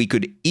 and we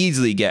could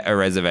easily get a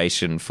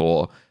reservation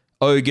for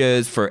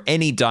Ogres, for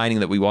any dining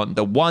that we want.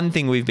 The one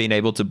thing we've been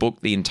able to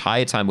book the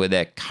entire time we're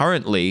there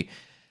currently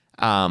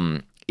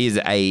is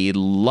a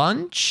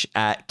lunch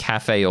at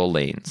Cafe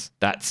Orleans.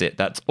 That's it.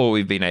 That's all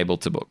we've been able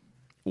to book.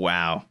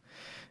 Wow.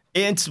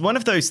 It's one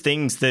of those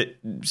things that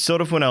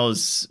sort of when I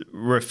was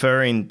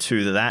referring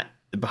to that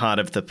part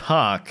of the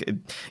park,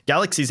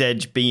 Galaxy's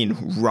Edge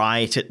being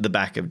right at the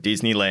back of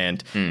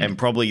Disneyland and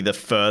probably the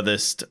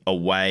furthest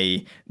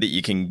away that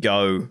you can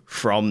go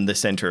from the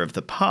center of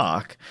the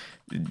park.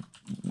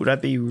 Would I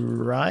be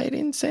right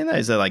in saying that?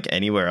 Is there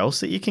anywhere else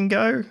that you can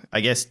go? I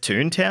guess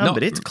Toontown,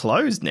 but it's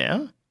closed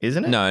now,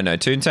 isn't it? No,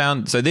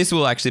 Toontown. So this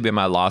will actually be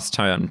my last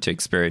time to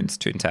experience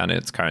Toontown in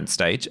its current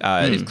stage.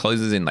 It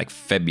closes in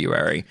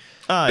February.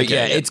 Oh, okay.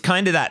 But it's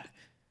kind of that.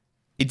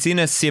 It's in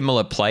a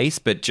similar place,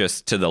 but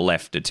just to the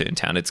left of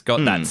Toontown. It's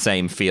got that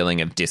same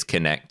feeling of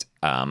disconnect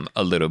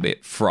a little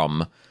bit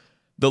from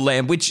the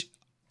land, which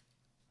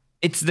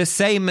it's the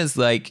same as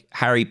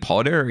Harry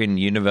Potter in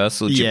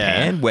Universal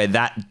Japan, where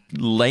that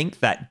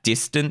length, that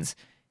distance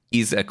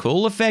is a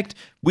cool effect.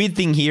 Weird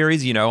thing here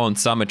is, on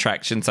some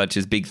attractions such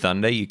as Big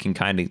Thunder, you can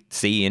kind of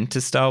see into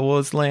Star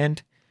Wars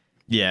land.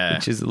 Yeah.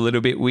 Which is a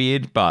little bit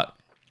weird, but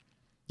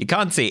you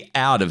can't see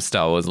out of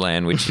Star Wars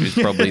land, which is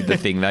probably the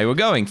thing they were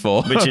going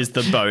for. Which is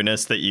the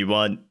bonus that you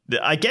want.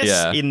 I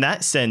guess in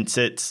that sense,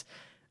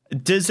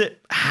 does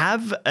it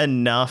have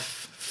enough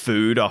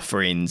food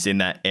offerings in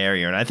that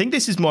area? And I think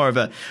this is more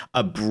of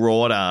a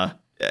broader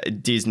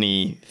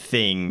Disney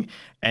thing.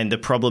 and the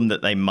problem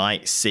that they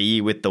might see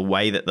with the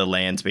way that the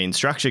land's been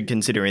structured,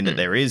 considering that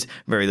there is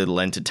very little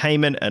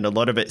entertainment and a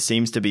lot of it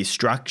seems to be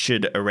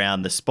structured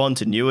around the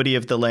spontaneity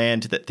of the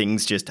land, that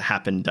things just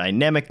happen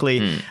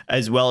dynamically,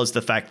 as well as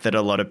the fact that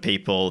a lot of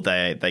people,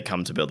 they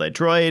come to build their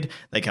droid,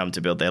 they come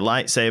to build their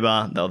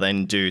lightsaber, they'll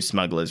then do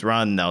Smuggler's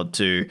Run, they'll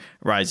do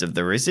Rise of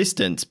the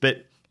Resistance.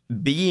 But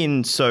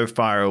being so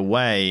far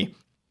away,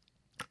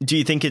 do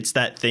you think it's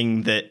that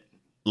thing that,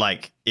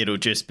 like, it'll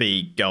just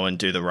be go and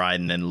do the ride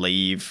and then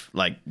leave?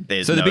 Like,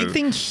 there's So the big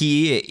thing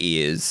here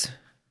is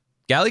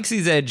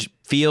Galaxy's Edge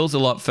feels a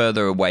lot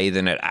further away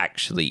than it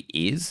actually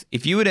is.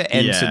 If you were to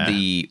enter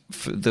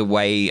the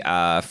way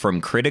from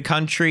Critter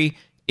Country,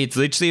 it's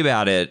literally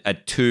about a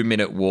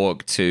 2-minute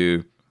walk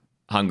to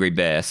Hungry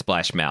Bear,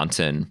 Splash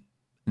Mountain,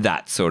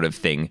 that sort of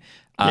thing.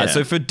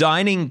 So for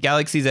dining,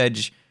 Galaxy's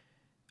Edge,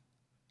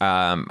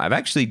 I've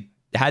actually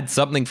had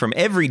something from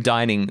every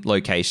dining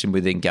location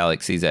within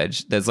Galaxy's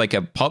Edge. There's like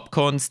a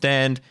popcorn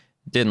stand.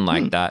 Didn't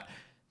like that.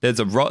 There's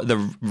the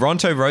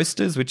Ronto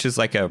Roasters, which is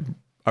like a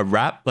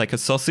wrap, like a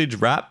sausage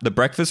wrap. The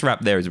breakfast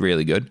wrap there is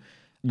really good.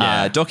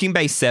 Docking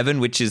Bay 7,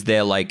 which is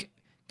their like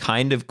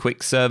kind of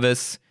quick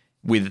service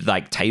with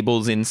like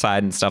tables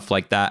inside and stuff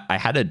like that. I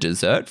had a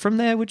dessert from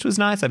there, which was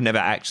nice. I've never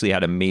actually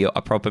had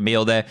a proper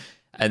meal there.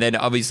 And then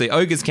obviously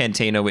Ogre's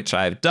Cantina, which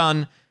I've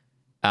done.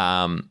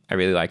 I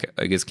really like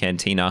Ogre's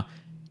Cantina.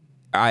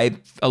 A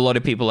lot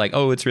of people are like,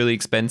 oh, it's really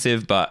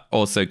expensive, but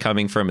also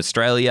coming from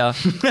Australia,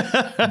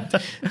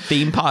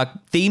 theme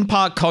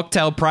park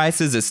cocktail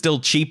prices are still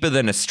cheaper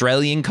than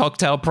Australian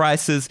cocktail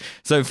prices.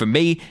 So for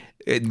me,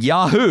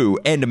 Yahoo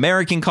and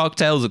American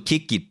cocktails will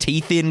kick your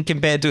teeth in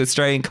compared to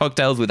Australian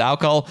cocktails with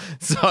alcohol.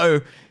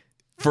 So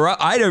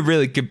I don't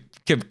really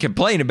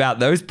complain about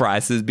those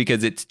prices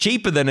because it's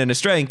cheaper than an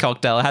Australian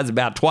cocktail. It has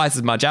about twice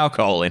as much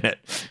alcohol in it.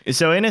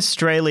 So in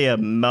Australia,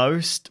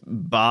 most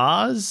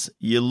bars,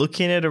 you're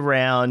looking at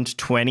around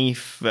between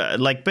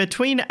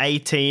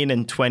 $18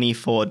 and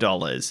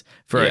 $24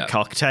 for a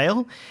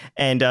cocktail.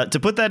 And to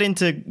put that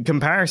into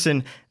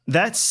comparison,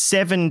 that's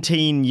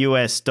 $17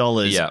 US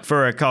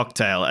for a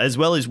cocktail, as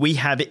well as we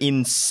have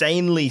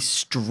insanely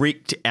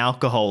strict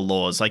alcohol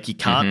laws. Like you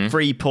can't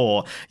free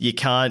pour, you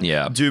can't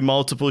do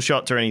multiple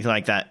shots or anything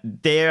like that.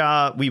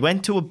 We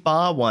went to a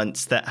bar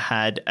once that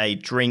had a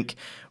drink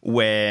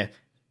where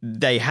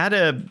they had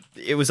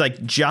it was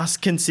like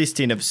just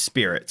consisting of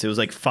spirits. It was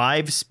like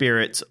 5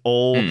 spirits,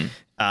 all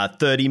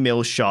 30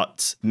 ml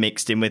shots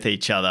mixed in with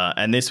each other.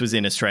 And this was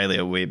in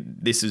Australia.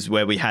 This is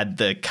where we had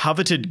the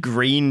coveted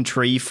green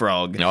tree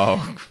frog.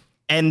 Oh.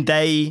 And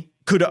they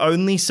could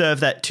only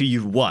serve that to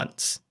you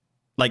once.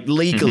 Like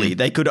legally,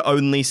 they could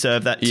only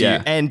serve that to you.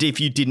 And if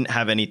you didn't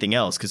have anything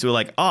else, because we were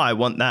like, oh, I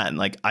want that. And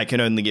like, I can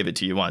only give it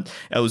to you once.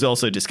 It was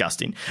also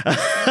disgusting.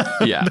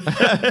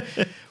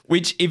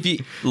 Which, if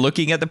you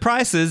looking at the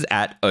prices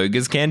at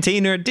Ogre's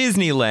Cantina at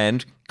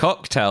Disneyland,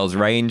 cocktails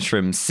range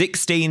from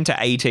 $16 to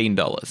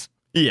 $18.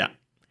 Yeah.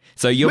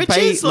 So you'll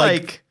pay is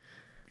like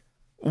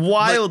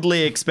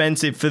wildly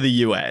expensive for the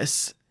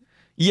US.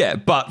 Yeah,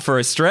 but for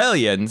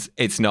Australians,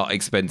 it's not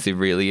expensive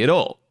really at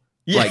all.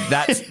 Yeah. Like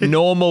that's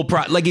normal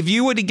price. Like if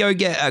you were to go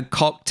get a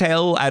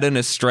cocktail at an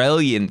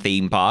Australian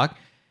theme park,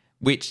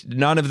 which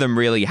none of them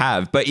really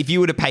have, but if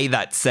you were to pay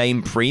that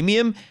same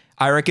premium,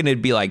 I reckon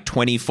it'd be like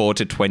 $24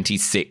 to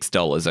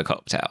 $26 a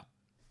cocktail.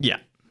 Yeah.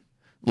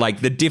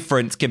 Like the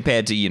difference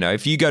compared to,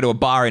 if you go to a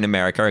bar in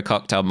America, a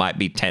cocktail might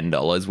be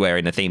 $10, where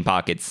in a theme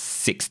park it's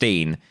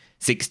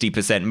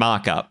 60%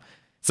 markup.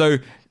 So,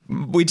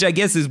 which I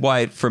guess is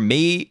why for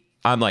me,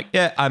 I'm like,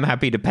 yeah, I'm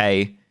happy to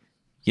pay,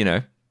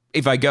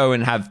 if I go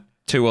and have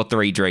 2 or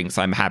 3 drinks,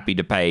 I'm happy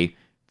to pay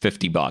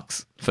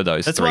 $50 for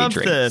those 3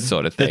 drinks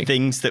sort of thing. The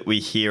things that we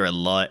hear a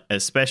lot,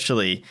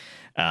 especially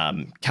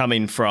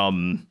coming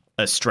from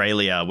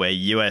Australia, where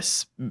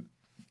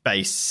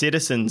US-based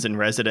citizens and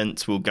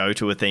residents will go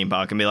to a theme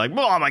park and be like,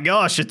 oh my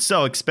gosh, it's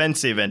so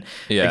expensive. And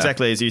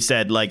exactly as you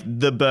said, like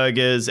the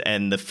burgers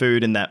and the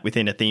food and that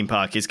within a theme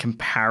park is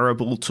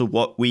comparable to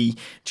what we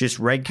just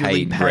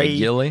regularly pay.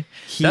 Here.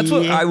 That's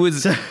what I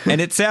was,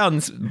 and it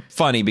sounds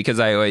funny because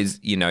I always,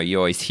 you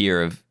always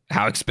hear of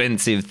how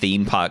expensive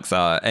theme parks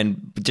are,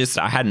 and just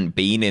I hadn't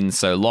been in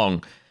so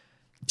long.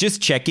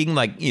 Just checking,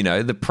 like,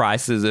 the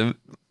prices of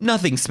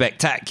nothing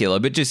spectacular,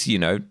 but just,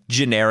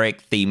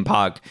 generic theme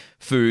park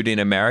food in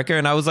America.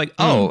 And I was like,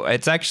 oh,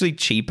 it's actually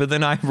cheaper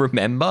than I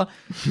remember.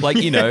 Like,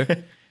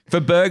 for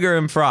burger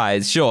and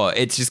fries, sure,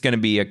 it's just going to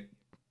be a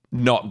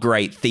not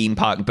great theme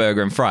park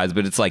burger and fries,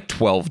 but it's like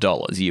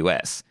 $12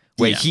 US.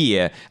 Where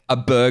here, a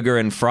burger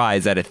and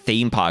fries at a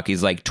theme park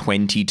is like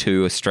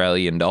 22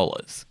 Australian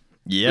dollars.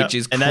 Yeah. Which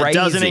is crazy. And that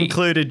doesn't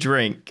include a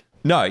drink.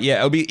 No, yeah,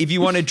 it'll be, if you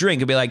want a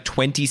drink, it'll be like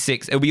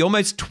 26. It'll be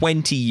almost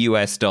 $20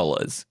 US.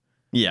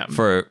 Yeah,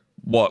 for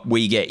what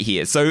we get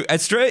here. So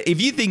Australia,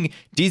 if you think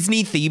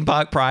Disney theme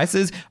park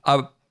prices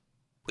are,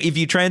 if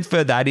you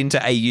transfer that into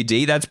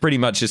AUD, that's pretty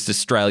much just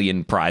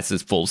Australian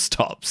prices, full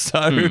stop. So,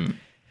 so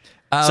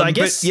I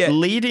guess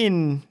lead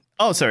in.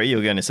 Oh, sorry, you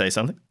were going to say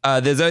something.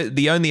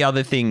 The only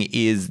other thing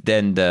is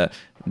then the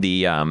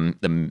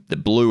the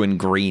blue and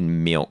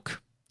green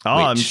milk. Oh,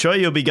 I'm sure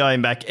you'll be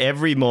going back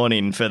every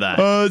morning for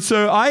that.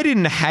 So I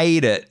didn't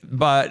hate it,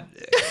 but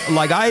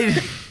like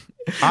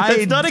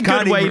it's not a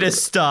good way to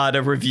start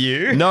a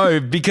review. No,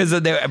 because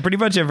pretty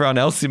much everyone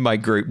else in my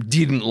group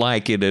didn't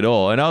like it at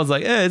all. And I was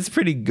like, it's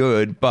pretty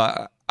good,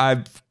 but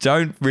I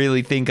don't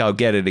really think I'll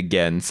get it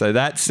again. So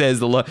that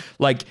says a lot.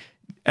 Like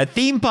a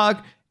theme park,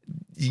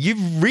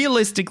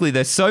 realistically,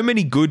 there's so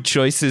many good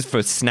choices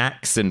for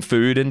snacks and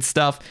food and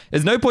stuff.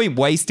 There's no point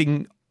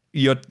wasting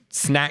your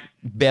snack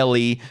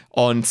belly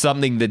on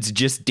something that's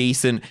just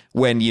decent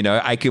when,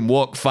 I can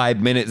walk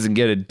 5 minutes and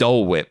get a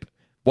Dole Whip.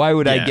 Why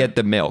would I get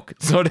the milk?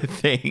 Sort of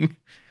thing.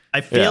 I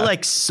feel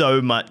like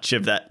so much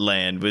of that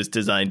land was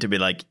designed to be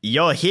like,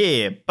 you're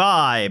here,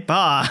 bye.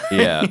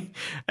 Yeah.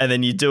 And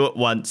then you do it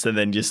once and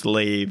then just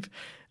leave.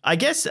 I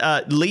guess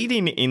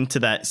leading into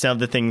that, some of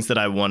the things that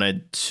I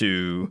wanted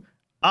to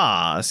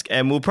ask,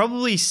 and we'll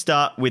probably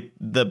start with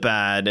the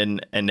bad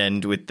and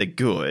end with the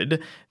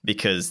good,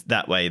 because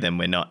that way then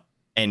we're not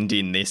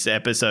ending this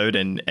episode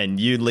and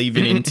you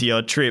leaving into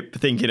your trip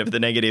thinking of the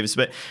negatives.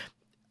 But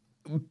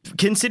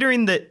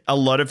considering that a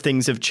lot of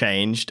things have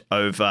changed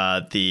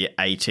over the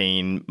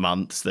 18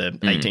 months, the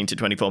 18 to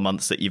 24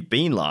 months that you've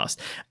been lost,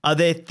 are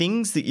there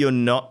things that you're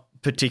not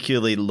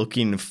particularly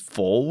looking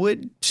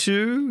forward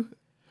to?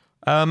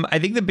 I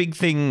think the big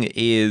thing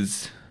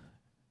is,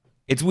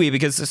 it's weird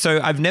because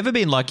I've never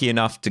been lucky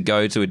enough to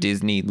go to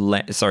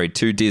Disneyland,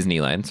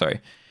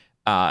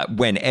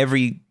 when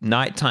every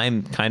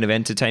nighttime kind of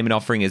entertainment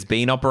offering has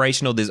been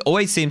operational. There's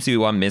always seems to be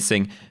one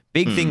missing.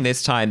 Big thing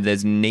this time,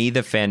 there's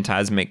neither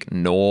Fantasmic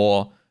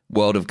nor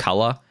World of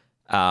Color.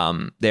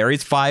 There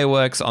is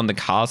fireworks on the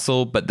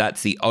castle, but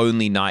that's the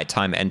only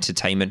nighttime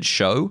entertainment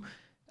show.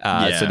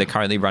 So they're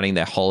currently running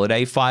their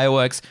holiday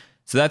fireworks.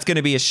 So that's going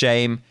to be a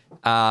shame.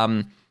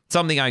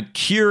 Something I'm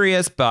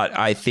curious, but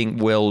I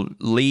think will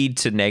lead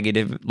to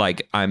negative.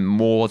 Like, I'm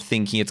more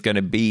thinking it's going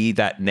to be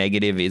that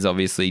negative is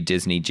obviously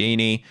Disney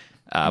Genie.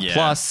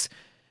 Plus,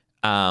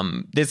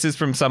 this is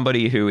from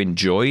somebody who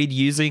enjoyed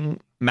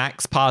using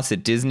Max Pass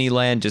at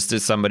Disneyland, just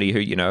as somebody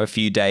who, a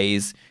few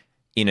days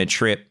in a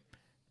trip,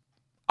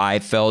 I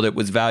felt it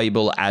was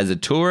valuable as a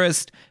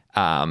tourist.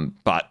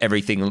 But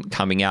everything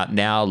coming out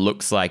now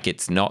looks like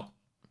it's not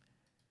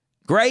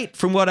great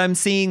from what I'm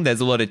seeing.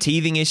 There's a lot of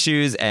teething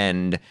issues,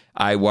 and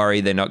I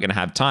worry they're not going to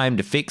have time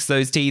to fix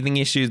those teething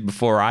issues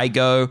before I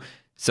go.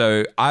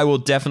 So I will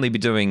definitely be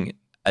doing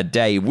a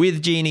day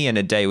with Genie and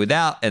a day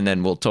without, and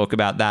then we'll talk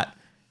about that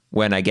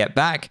when I get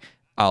back.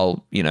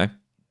 I'll,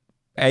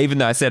 even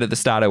though I said at the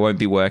start I won't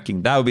be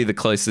working, that will be the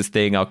closest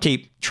thing. I'll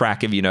keep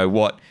track of,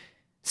 what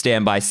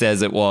Standby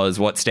says it was,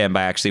 what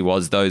Standby actually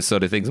was, those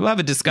sort of things. We'll have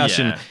a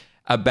discussion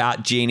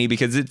about Genie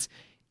because it's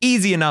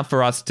easy enough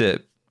for us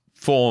to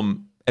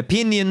form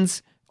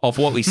opinions of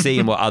what we see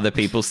and what other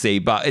people see,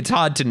 but it's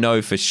hard to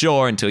know for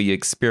sure until you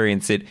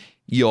experience it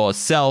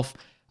yourself.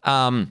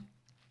 And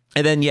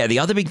then, the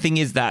other big thing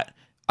is that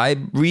I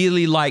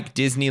really like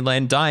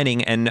Disneyland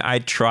dining, and I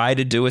try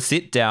to do a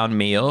sit-down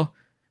meal,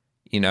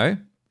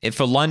 If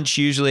for lunch,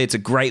 usually it's a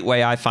great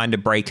way I find to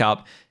break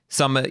up.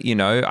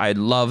 I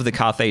love the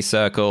Cathay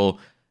Circle.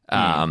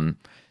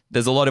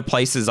 There's a lot of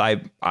places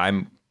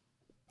I'm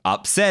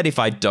upset if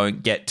I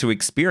don't get to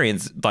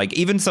experience, like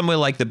even somewhere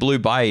like the Blue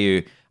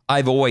Bayou,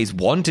 I've always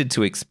wanted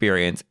to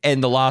experience.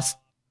 And the last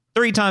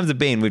 3 times I've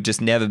been, we've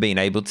just never been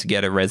able to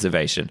get a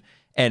reservation.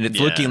 And it's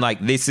looking like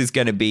this is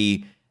going to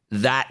be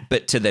that,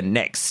 but to the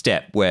next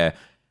step where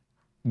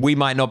we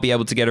might not be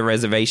able to get a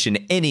reservation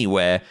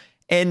anywhere.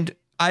 And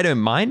I don't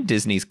mind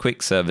Disney's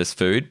quick service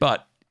food,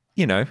 but,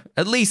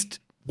 at least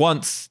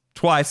once,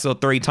 twice, or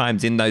 3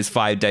 times in those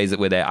 5 days that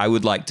we're there, I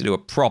would like to do a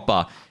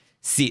proper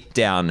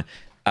sit-down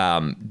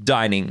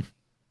dining,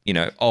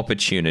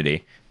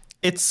 opportunity.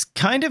 It's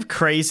kind of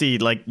crazy.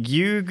 Like,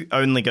 you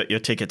only got your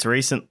tickets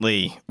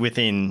recently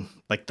within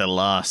like the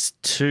last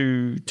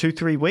 3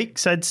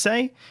 weeks, I'd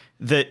say,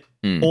 that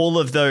all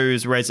of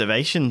those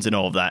reservations and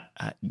all of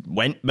that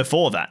went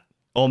before that,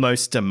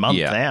 almost a month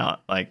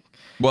out. Like,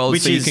 well,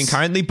 so you can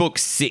currently book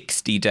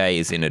 60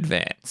 days in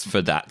advance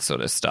for that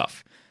sort of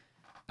stuff.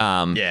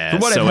 From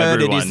what I've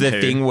heard, it is the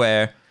thing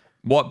where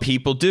what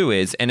people do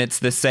is, and it's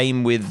the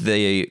same with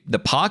the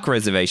park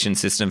reservation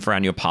system for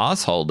annual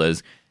pass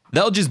holders,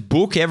 they'll just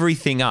book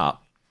everything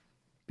up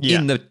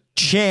in the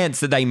chance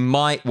that they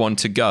might want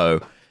to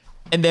go.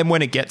 And then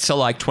when it gets to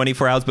like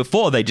 24 hours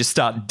before, they just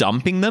start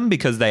dumping them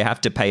because they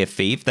have to pay a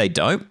fee if they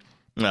don't.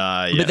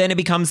 But then it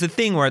becomes the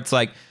thing where it's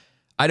like,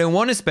 I don't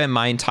want to spend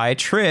my entire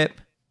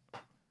trip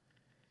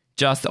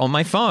just on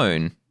my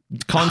phone,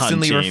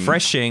 constantly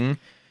refreshing.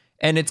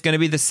 And it's going to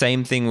be the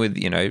same thing with,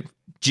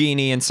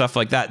 Genie and stuff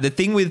like that. The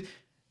thing with,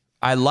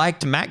 I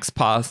liked Max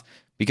Pass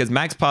because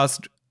Max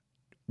Pass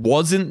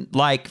wasn't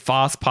like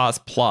Fast Pass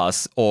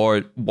Plus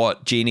or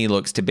what Genie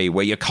looks to be,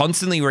 where you're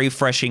constantly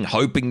refreshing,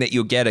 hoping that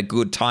you'll get a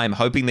good time,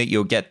 hoping that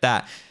you'll get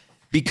that.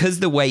 Because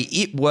the way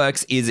it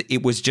works is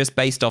it was just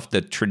based off the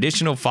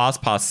traditional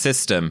Fast Pass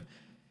system.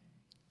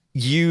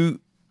 Times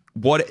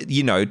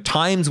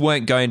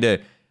weren't going to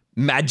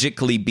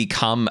magically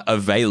become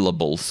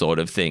available sort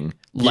of thing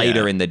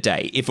later in the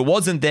day. If it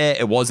wasn't there,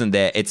 it wasn't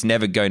there. It's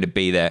never going to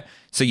be there.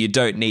 So you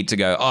don't need to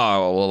go,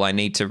 oh, well, I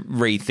need to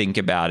rethink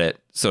about it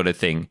sort of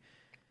thing.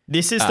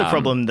 This is the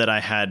problem that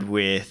I had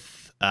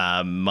with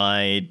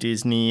my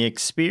Disney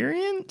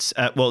experience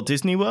at Walt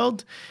Disney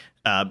World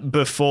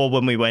before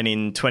when we went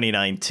in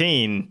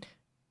 2019.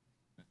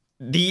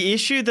 The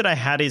issue that I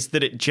had is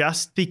that it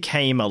just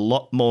became a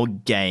lot more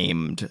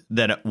gamed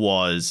than it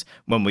was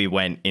when we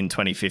went in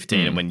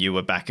 2015 and when you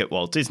were back at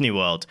Walt Disney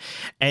World.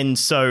 And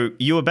so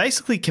you were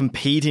basically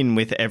competing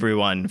with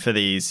everyone for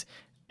these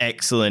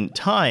excellent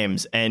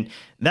times. And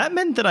that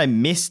meant that I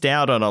missed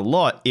out on a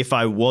lot if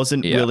I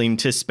wasn't willing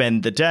to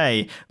spend the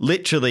day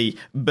literally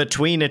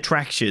between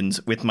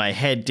attractions with my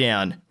head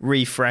down,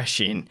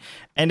 refreshing.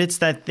 And it's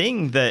that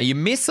thing that you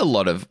miss a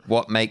lot of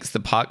what makes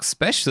the park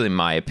special, in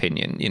my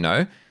opinion, you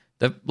know?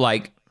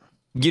 Like,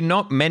 you're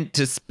not meant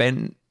to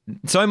spend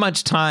so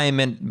much time,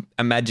 and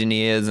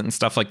Imagineers and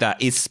stuff like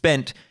that is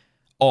spent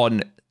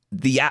on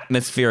the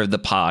atmosphere of the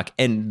park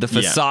and the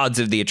facades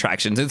of the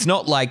attractions. It's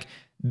not like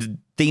the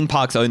theme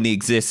parks only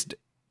exist.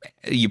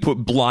 You put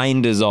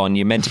blinders on.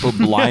 You're meant to put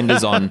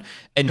blinders on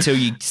until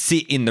you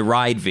sit in the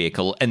ride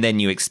vehicle and then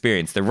you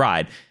experience the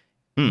ride.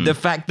 The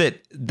fact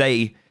that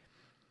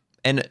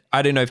and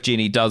I don't know if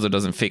Genie does or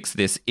doesn't fix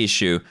this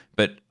issue,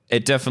 but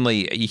it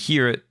definitely, you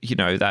hear it, you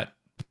know, that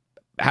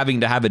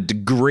having to have a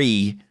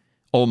degree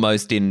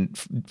almost in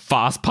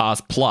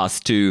FastPass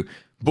Plus to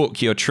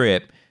book your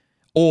trip,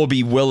 or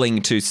be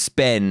willing to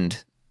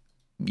spend,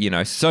 you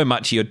know, so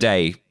much of your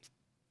day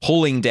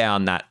pulling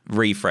down that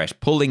refresh,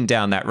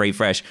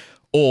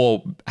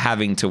 or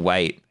having to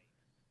wait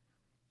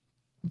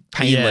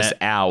painless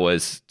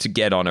hours to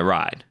get on a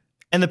ride.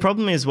 And the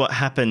problem is what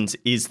happens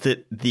is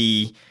that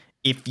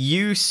if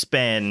you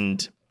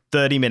spend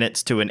 30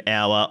 minutes to an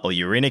hour, or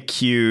you're in a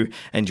queue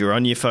and you're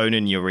on your phone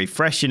and you're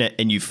refreshing it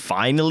and you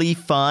finally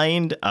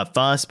find a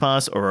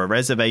FastPass or a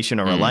reservation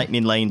or a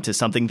lightning lane to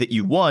something that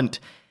you want,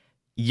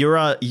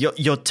 your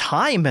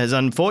time has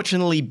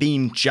unfortunately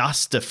been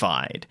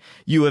justified.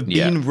 You have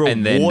been rewarded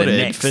and then the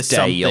next for day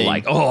something. You're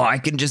like, oh, I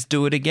can just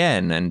do it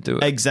again and do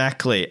it.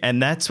 Exactly.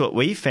 And that's what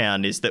we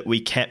found, is that we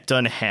kept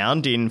on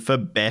hounding for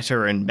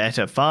better and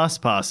better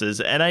fast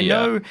passes. And I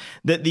know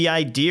that the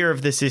idea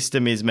of the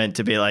system is meant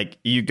to be like,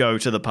 you go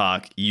to the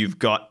park, you've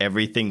got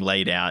everything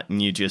laid out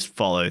and you just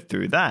follow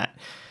through that.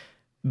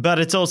 But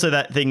it's also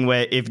that thing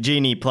where if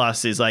Genie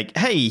Plus is like,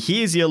 hey,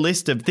 here's your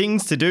list of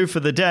things to do for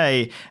the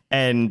day,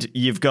 and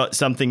you've got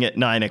something at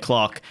 9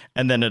 o'clock,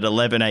 and then at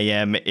 11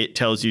 a.m. it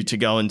tells you to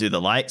go and do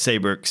the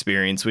lightsaber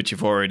experience, which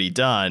you've already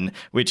done,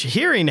 which,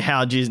 hearing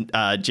how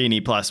Genie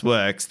Plus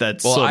works,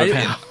 that's sort of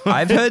how...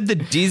 I've heard the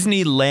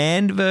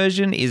Disneyland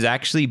version is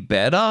actually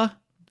better.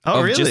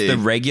 Oh, really? Just the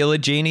regular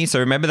Genie. So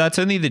remember, that's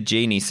only the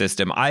Genie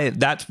system.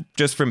 That's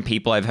just from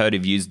people I've heard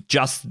have used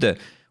just the...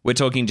 We're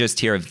talking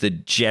just here of the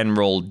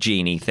general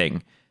Genie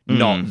thing,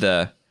 not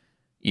the,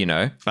 you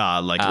know.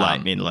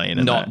 Lightning Lane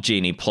and not that.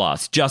 Genie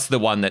Plus. Just the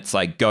one that's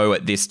like, go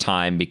at this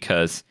time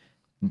because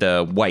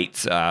the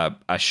waits are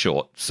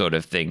short sort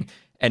of thing.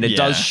 And it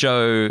does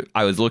show,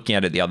 I was looking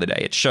at it the other day,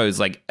 it shows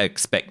like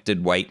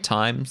expected wait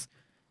times.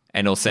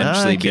 And it'll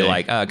essentially be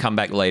like, come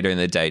back later in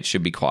the day, it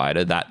should be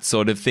quieter, that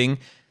sort of thing.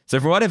 So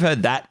from what I've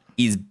heard, that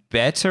is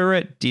better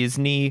at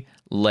Disneyland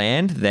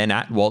than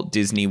at Walt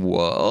Disney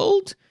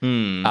World.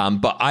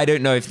 But I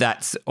don't know if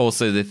that's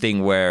also the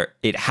thing where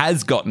it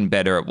has gotten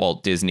better at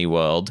Walt Disney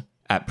World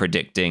at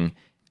predicting,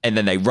 and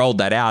then they rolled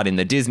that out in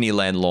the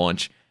Disneyland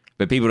launch,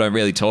 but people don't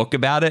really talk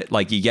about it.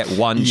 Like, you get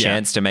one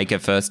chance to make a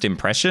first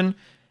impression.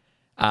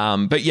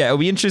 But yeah, it'll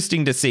be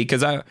interesting to see,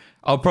 because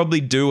I'll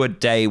probably do a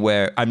day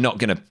where I'm not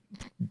going to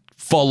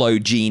follow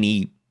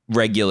Genie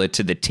regular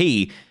to the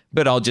T,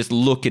 but I'll just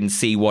look and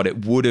see what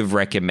it would have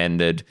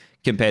recommended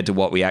compared to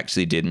what we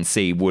actually did, and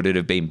see, would it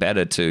have been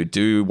better to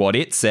do what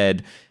it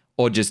said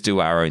or just do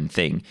our own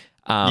thing?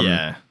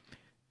 Yeah,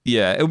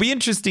 it'll be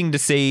interesting to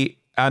see.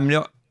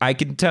 I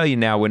can tell you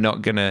now, we're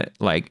not going to,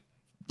 like,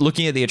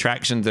 looking at the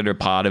attractions that are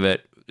part of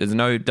it,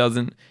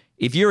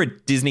 if you're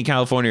at Disney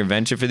California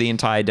Adventure for the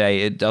entire day,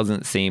 it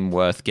doesn't seem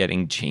worth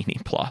getting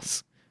Genie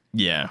Plus.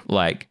 Yeah.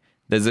 Like,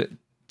 there's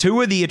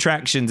two of the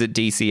attractions at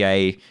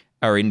DCA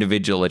are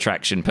individual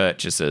attraction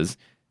purchases.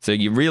 So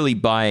you're really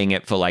buying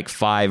it for like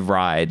 5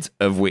 rides,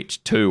 of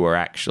which 2 are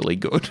actually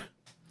good.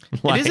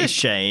 It is a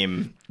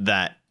shame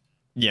that,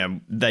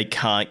 they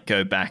can't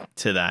go back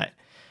to that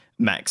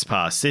Max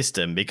Pass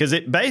system, because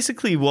it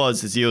basically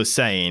was, as you were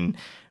saying,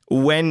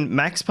 when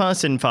Max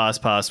Pass and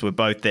Fast Pass were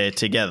both there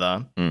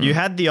together, you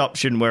had the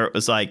option where it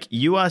was like,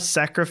 you are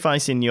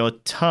sacrificing your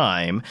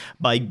time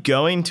by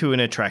going to an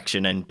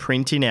attraction and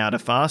printing out a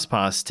Fast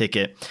Pass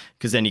ticket,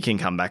 because then you can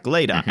come back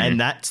later. And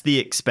that's the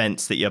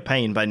expense that you're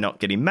paying by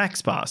not getting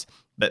Max Pass.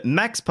 But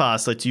Max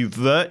Pass lets you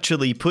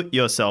virtually put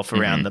yourself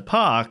around the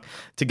park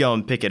to go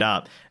and pick it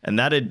up. And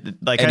that'd,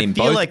 like, I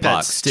feel like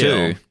that's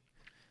still... too.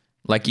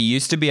 Like, you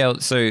used to be able...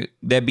 So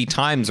there'd be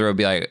times where it'd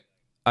be like,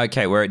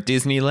 okay, we're at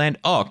Disneyland.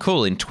 Oh,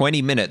 cool. In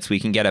 20 minutes, we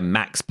can get a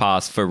Max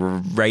Pass for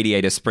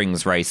Radiator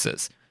Springs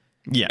races.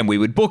 Yeah. And we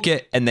would book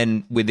it, and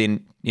then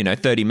within,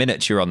 30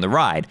 minutes, you're on the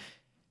ride.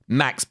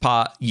 Max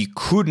Pass, you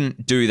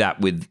couldn't do that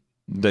with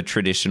the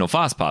traditional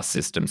Fast Pass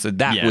system. So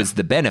that was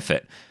the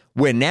benefit.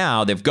 Where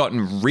now they've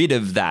gotten rid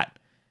of that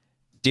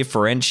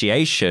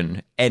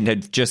differentiation and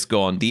have just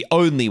gone, the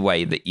only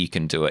way that you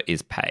can do it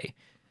is pay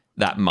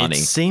that money.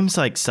 It seems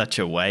like such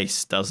a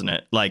waste, doesn't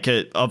it? Like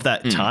of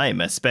that time,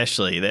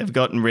 especially. They've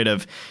gotten rid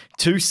of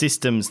two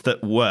systems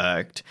that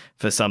worked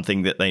for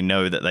something that they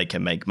know that they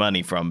can make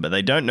money from, but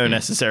they don't know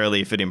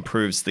necessarily if it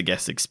improves the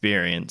guest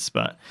experience.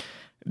 But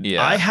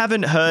I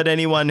haven't heard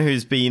anyone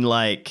who's been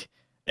like,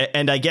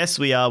 and I guess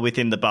we are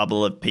within the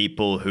bubble of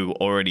people who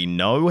already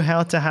know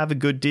how to have a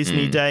good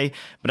Disney day,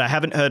 but I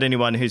haven't heard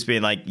anyone who's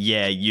been like,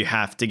 yeah, you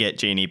have to get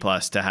Genie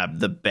Plus to have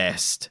the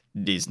best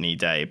Disney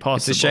day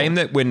possible. It's a shame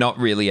that we're not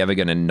really ever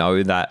going to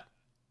know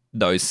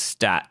those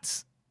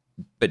stats,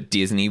 but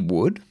Disney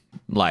would,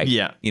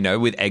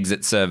 with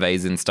exit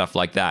surveys and stuff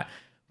like that.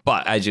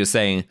 But as you're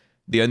saying,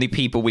 the only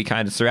people we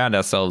kind of surround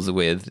ourselves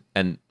with,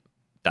 and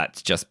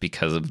that's just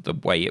because of the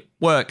way it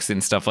works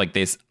and stuff like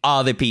this,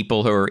 are the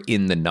people who are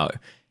in the know.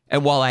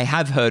 And while I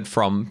have heard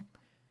from,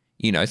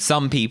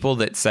 some people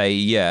that say,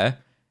 yeah,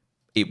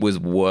 it was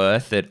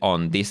worth it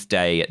on this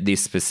day at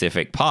this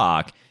specific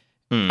park,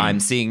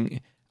 I'm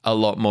seeing a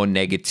lot more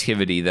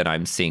negativity than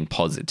I'm seeing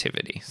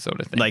positivity,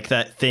 sort of thing. Like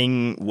that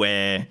thing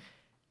where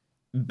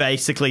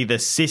basically the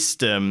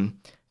system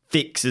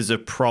fixes a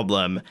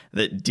problem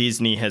that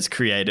Disney has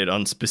created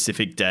on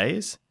specific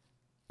days.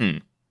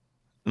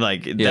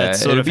 Like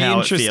that's sort of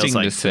how it feels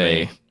like to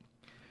me.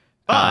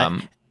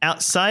 But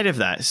outside of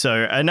that,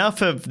 so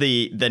enough of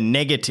the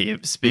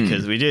negatives,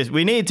 because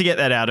we need to get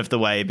that out of the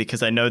way,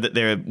 because I know that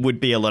there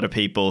would be a lot of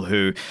people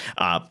who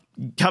are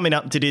coming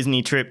up to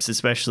Disney trips,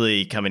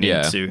 especially coming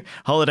into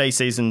holiday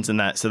seasons and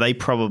that, so they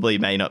probably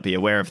may not be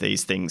aware of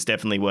these things.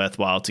 Definitely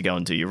worthwhile to go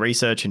and do your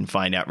research and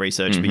find out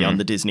research beyond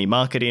the Disney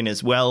marketing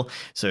as well.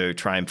 So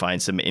try and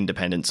find some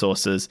independent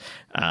sources,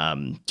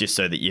 just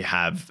so that you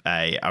have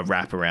a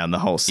wrap around the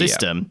whole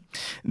system.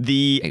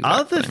 The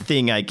other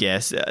thing, I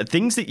guess,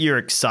 things that you're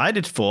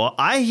excited for,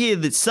 I hear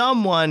that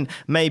someone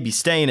may be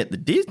staying at the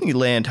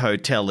Disneyland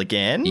Hotel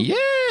again.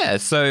 Yeah,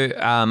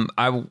 so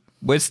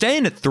we're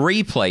staying at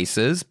 3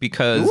 places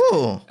because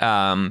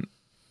because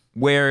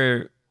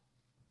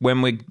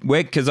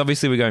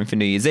obviously we're going for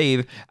New Year's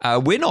Eve.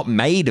 We're not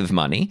made of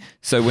money,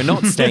 so we're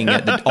not staying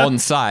at the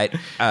on-site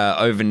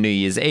over New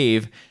Year's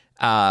Eve.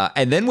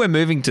 And then we're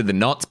moving to the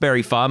Knott's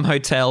Berry Farm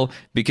Hotel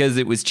because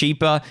it was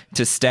cheaper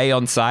to stay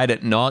on site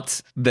at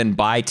Knott's than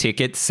buy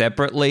tickets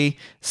separately.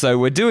 So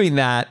we're doing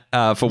that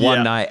for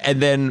one night,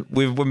 and then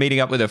we're meeting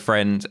up with a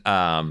friend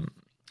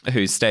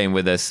who's staying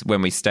with us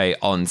when we stay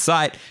on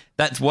site.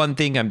 That's one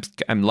thing.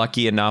 I'm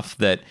lucky enough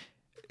that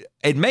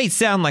it may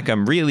sound like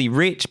I'm really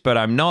rich, but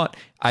I'm not.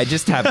 I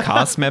just have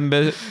cast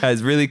members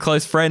as really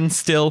close friends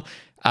still.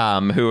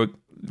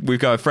 We've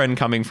got a friend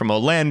coming from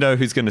Orlando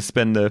who's going to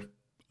spend the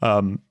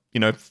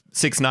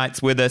 6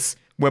 nights with us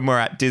when we're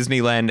at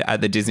Disneyland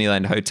at the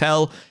Disneyland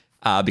Hotel.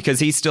 Because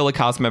he's still a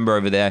cast member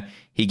over there,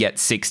 he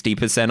gets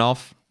 60%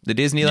 off the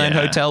Disneyland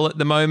Hotel at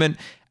the moment.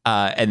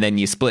 And then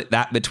you split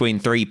that between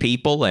 3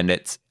 people, and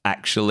it's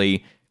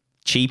actually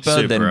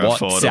cheaper than what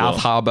affordable South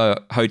Harbor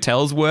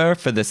hotels were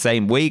for the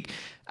same week.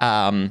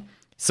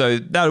 So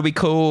that'll be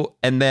cool.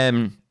 And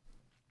then,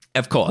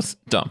 of course,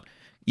 Dom,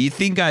 you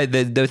think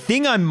the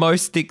thing I'm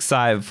most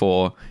excited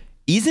for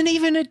isn't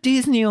even a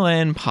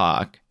Disneyland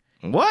park.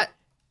 What?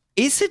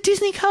 It's a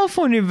Disney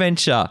California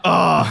Adventure.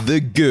 Oh. The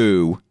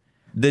Goo.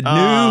 The new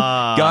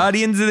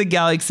Guardians of the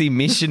Galaxy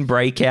Mission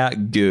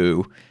Breakout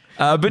Goo.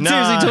 But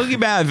seriously, talking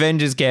about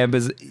Avengers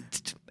Campus,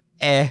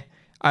 I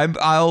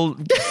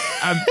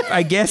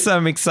guess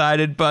I'm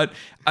excited, but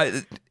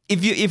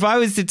if I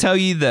was to tell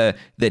you the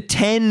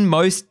 10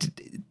 most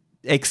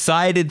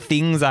excited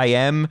things I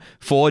am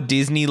for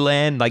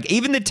Disneyland, like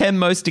even the 10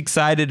 most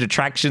excited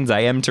attractions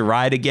I am to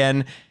ride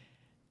again,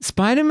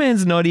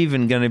 Spider-Man's not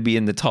even going to be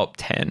in the top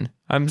 10.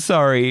 I'm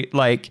sorry.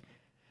 Like,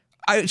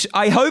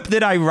 I hope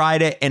that I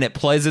ride it and it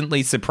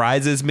pleasantly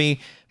surprises me,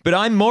 but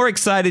I'm more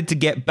excited to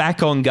get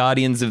back on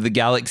Guardians of the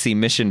Galaxy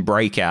Mission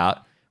Breakout,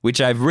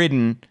 which I've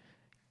ridden,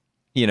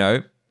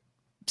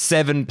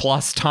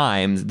 7+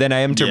 times, than I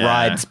am to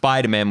ride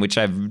Spider-Man, which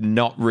I've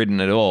not ridden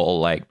at all.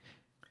 Like,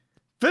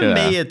 for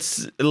me,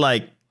 it's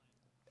like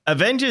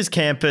Avengers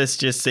Campus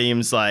just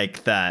seems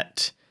like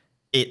that.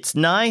 It's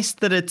nice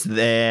that it's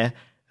there,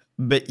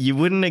 but you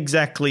wouldn't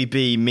exactly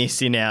be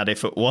missing out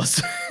if it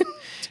wasn't.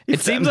 It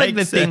seems like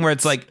the thing where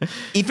it's like,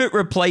 if it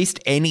replaced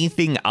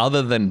anything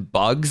other than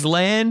Bugs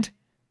Land,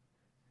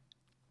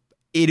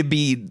 it'd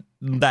be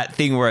that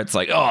thing where it's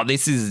like, oh,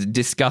 this is a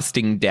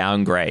disgusting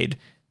downgrade.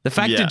 The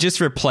fact it just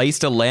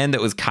replaced a land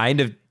that was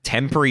kind of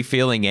temporary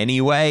feeling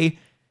anyway,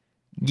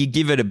 you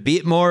give it a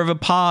bit more of a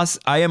pass.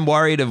 I am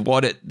worried of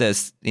what the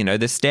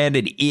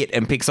standard It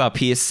and Pixar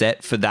Pier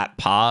set for that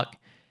park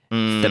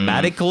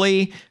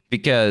thematically,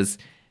 because,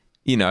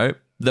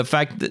 the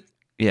fact that,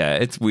 Yeah,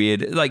 it's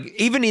weird. Like,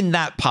 even in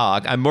that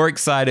park, I'm more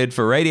excited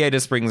for Radiator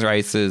Springs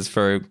Races,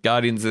 for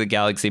Guardians of the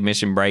Galaxy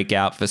Mission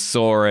Breakout, for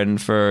Soarin',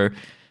 for,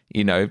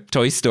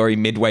 Toy Story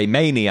Midway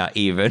Mania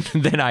even,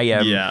 than I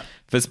am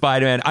for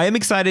Spider-Man. I am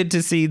excited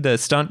to see the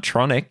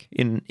Stuntronic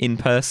in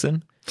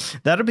person.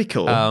 That'll be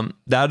cool.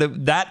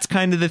 That's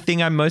kind of the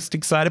thing I'm most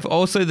excited for.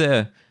 Also,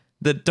 the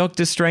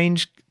Doctor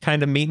Strange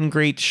kind of meet and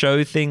greet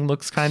show thing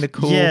looks kind of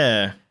cool.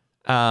 Yeah.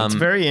 It's a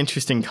very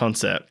interesting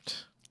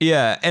concept.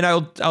 Yeah, and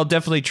I'll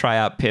definitely try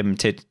out Pym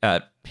Test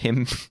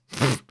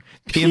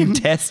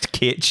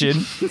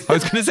Kitchen. I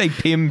was going to say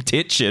Pym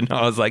Titchen.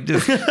 I was like,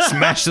 just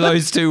smash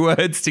those two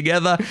words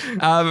together.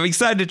 I'm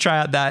excited to try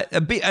out that.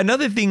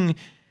 Another thing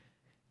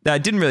that I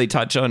didn't really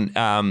touch on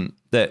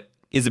that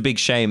is a big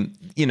shame,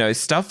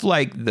 stuff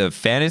like the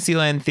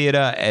Fantasyland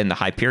Theatre and the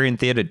Hyperion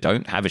Theatre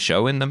don't have a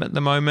show in them at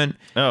the moment.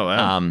 Oh,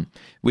 wow.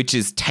 Which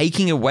is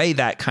taking away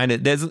that kind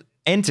of... There's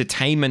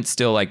entertainment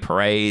still, like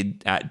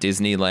Parade at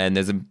Disneyland.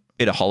 There's a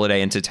bit of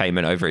holiday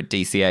entertainment over at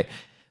DCA.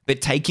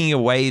 But taking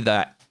away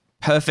that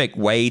perfect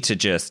way to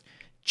just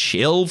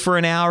chill for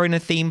an hour in a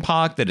theme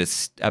park that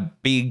is a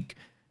big,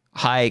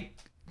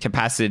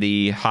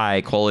 high-capacity,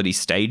 high-quality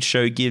stage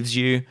show gives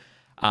you.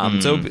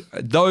 So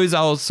those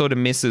I'll sort of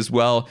miss as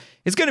well.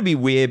 It's going to be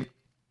weird.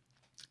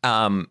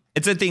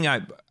 It's a thing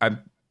I'm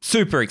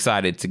super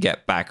excited to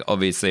get back,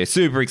 obviously.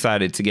 Super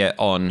excited to get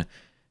on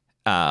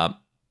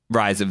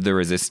Rise of the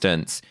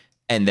Resistance.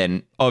 And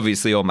then,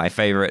 obviously, all my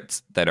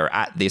favorites that are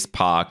at this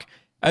park.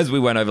 As we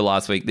went over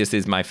last week, this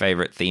is my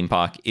favorite theme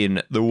park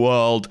in the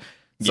world.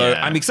 So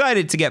I'm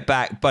excited to get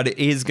back, but it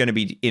is going to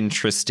be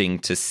interesting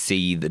to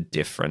see the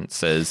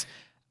differences.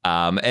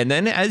 And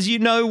then, as you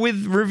know,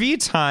 with review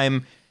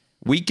time...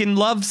 We can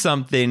love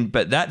something,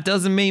 but that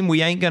doesn't mean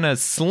we ain't going to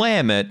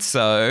slam it.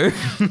 So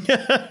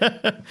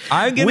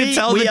I'm going to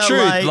tell the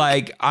truth.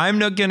 Like, I'm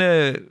not going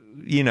to,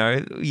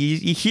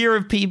 you hear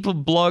of people,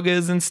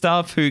 bloggers and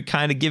stuff, who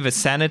kind of give a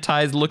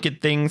sanitized look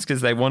at things because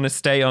they want to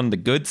stay on the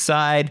good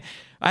side.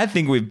 I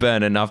think we've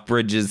burned enough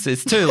bridges.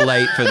 It's too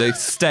late for the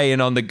staying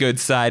on the good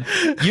side.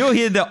 You'll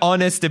hear the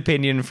honest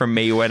opinion from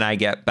me when I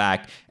get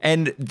back.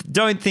 And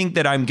don't think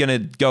that I'm going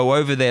to go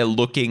over there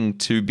looking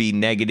to be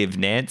negative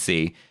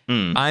Nancy.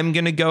 I'm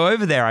going to go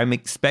over there. I'm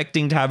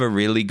expecting to have a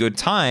really good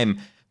time,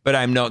 but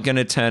I'm not going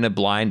to turn a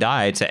blind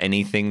eye to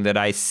anything that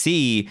I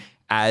see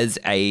as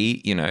a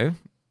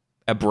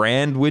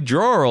brand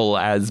withdrawal,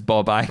 as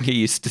Bob Iger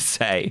used to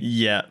say.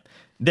 Yeah.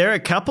 There are a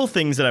couple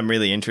things that I'm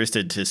really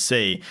interested to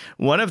see.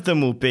 One of them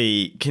will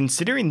be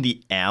considering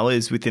the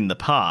hours within the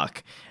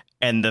park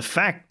and the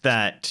fact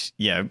that,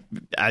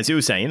 as you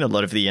were saying, a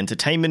lot of the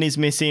entertainment is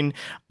missing,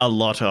 a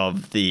lot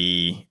of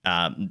the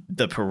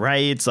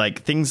parades,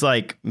 like things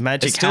like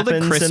Magic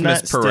Happens. The Christmas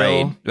and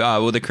parade.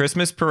 Well, the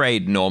Christmas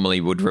parade normally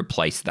would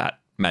replace that.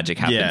 Magic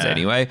Happens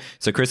anyway.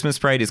 So Christmas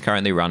parade is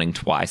currently running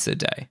twice a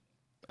day.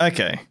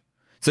 Okay.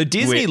 So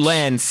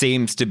Disneyland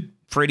seems to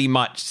pretty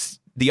much...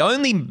 The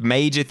only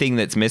major thing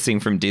that's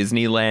missing from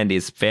Disneyland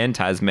is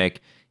Fantasmic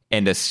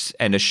and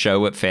a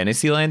show at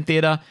Fantasyland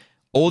Theatre.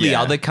 All the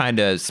other kind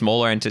of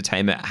smaller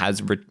entertainment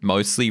has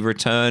mostly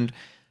returned.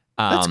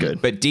 That's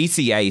good. But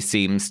DCA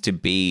seems to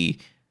be,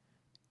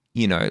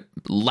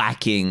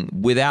 lacking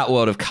without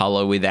World of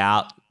Color,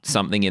 without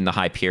something in the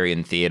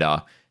Hyperion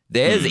Theatre.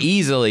 There's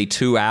easily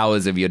 2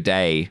 hours of your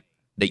day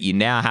that you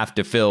now have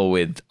to fill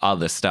with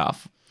other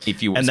stuff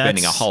if you were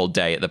spending a whole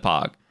day at the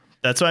park.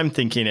 That's what I'm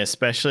thinking,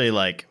 especially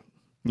like...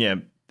 Yeah,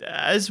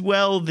 as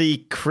well, the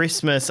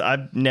Christmas,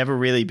 I've never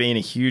really been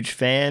a huge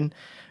fan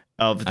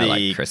of the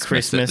like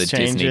Christmas at the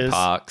changes. Disney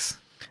parks.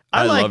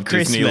 I like love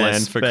Christmas,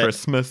 Disneyland for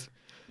Christmas.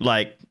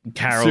 Like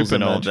carols Super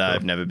and all magical. that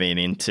I've never been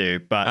into.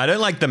 But I don't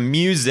like the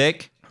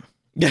music.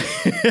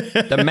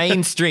 The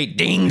main street,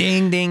 ding,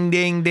 ding, ding,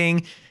 ding,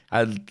 ding.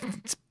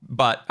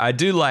 But I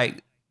do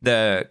like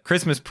the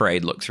Christmas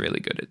parade looks really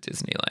good at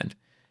Disneyland.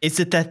 Is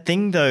it that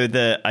thing, though,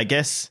 that I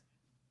guess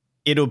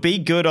it'll be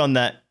good on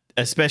that,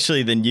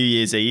 especially the New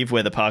Year's Eve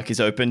where the park is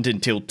opened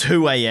until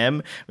 2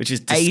 a.m., which is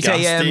disgusting.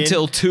 8 a.m.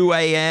 till 2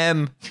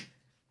 a.m.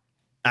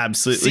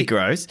 Absolutely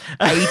gross.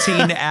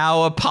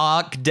 18-hour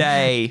park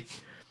day.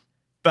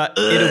 But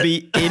it'll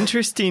be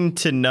interesting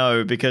to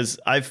know because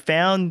I've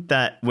found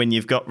that when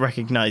you've got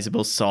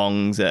recognizable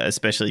songs,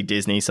 especially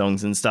Disney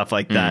songs and stuff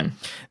like that,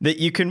 that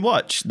you can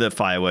watch the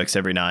fireworks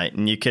every night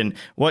and you can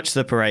watch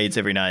the parades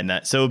every night and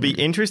that. So it'll be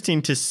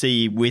interesting to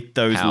see with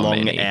those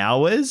long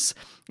hours...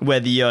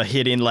 Whether you're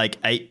hitting like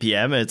 8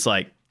 p.m., it's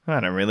like,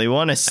 I don't really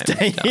want to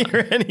stay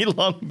here any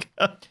longer.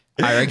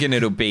 I reckon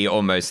it'll be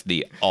almost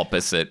the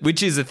opposite,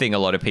 which is a thing a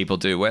lot of people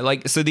do. Where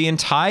so the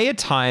entire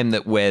time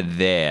that we're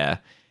there,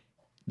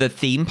 the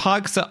theme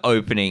parks are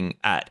opening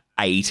at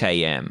 8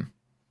 a.m.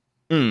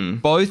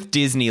 Both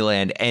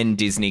Disneyland and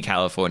Disney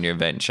California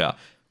Adventure,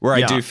 where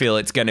I do feel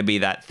it's going to be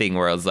that thing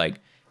where I was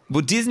like,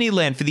 well,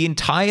 Disneyland, for the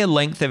entire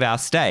length of our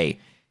stay,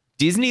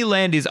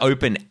 Disneyland is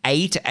open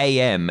 8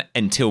 a.m.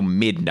 until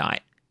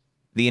midnight.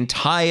 The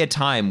entire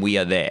time we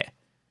are there.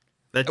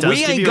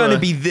 We ain't going to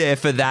be there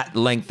for that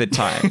length of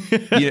time.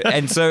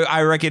 And so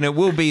I reckon it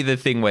will be the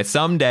thing where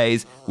some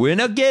days we're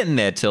not getting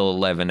there till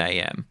 11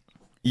 a.m.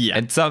 Yeah.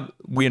 And some,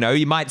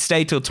 you might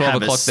stay till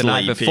 12 o'clock the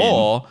night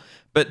before,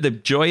 but the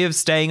joy of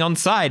staying on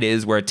site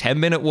is we're a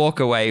 10-minute walk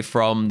away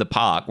from the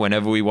park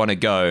whenever we want to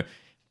go.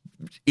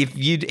 If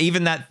you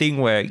even that thing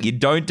where you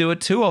don't do it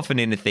too often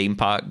in a theme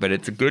park, but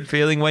it's a good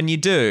feeling when you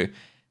do,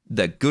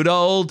 the good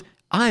old,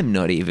 I'm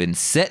not even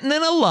setting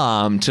an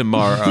alarm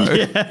tomorrow.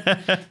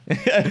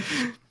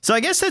 So I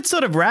guess that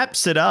sort of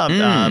wraps it up.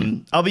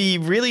 I'll be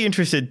really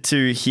interested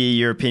to hear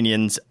your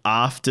opinions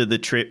after the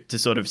trip to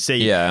sort of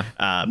see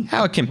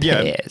how it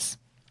compares.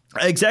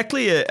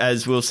 Exactly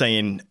as we were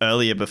saying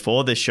earlier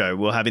before this show,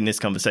 we're having this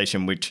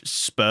conversation which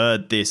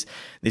spurred this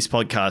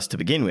podcast to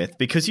begin with,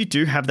 because you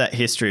do have that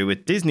history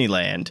with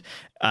Disneyland,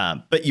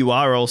 but you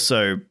are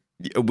also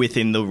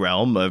within the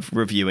realm of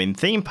reviewing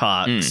theme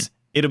parks.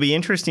 It'll be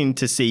interesting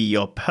to see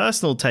your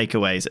personal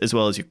takeaways as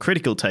well as your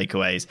critical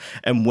takeaways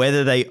and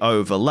whether they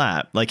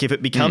overlap. Like if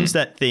it becomes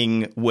that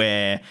thing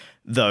where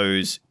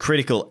those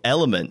critical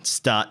elements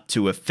start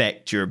to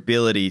affect your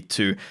ability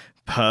to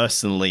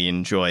personally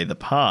enjoy the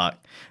park.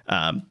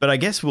 But I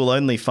guess we'll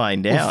only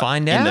find out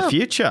in the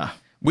future.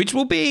 Which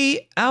will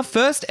be our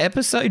first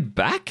episode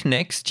back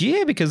next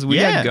year, because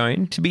we are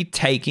going to be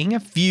taking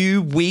a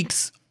few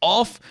weeks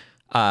off.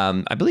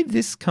 I believe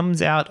this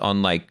comes out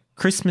on like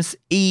Christmas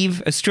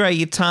Eve,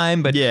 Australia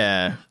time, but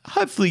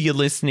hopefully you're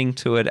listening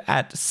to it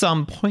at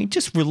some point,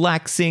 just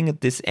relaxing at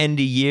this end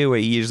of year where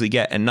you usually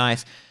get a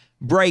nice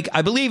break.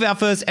 I believe our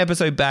first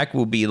episode back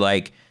will be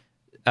like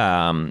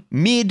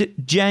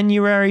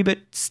mid-January, but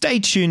stay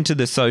tuned to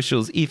the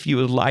socials if you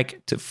would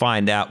like to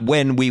find out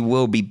when we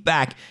will be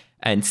back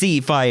and see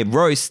if I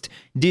roast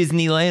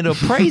Disneyland or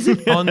praise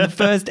it on the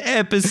first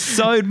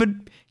episode. But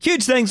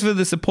huge thanks for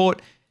the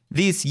support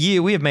this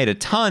year. We have made a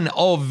ton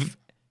of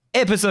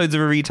episodes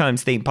of a Review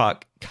Times Theme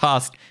Park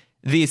cast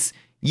this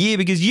year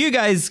because you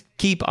guys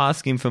keep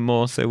asking for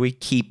more, so we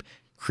keep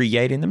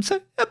creating them.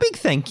 So a big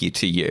thank you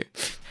to you.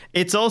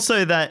 It's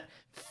also that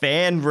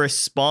fan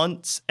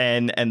response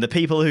and the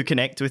people who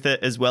connect with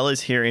it, as well as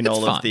hearing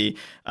all of the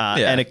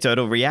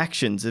anecdotal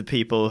reactions of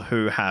people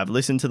who have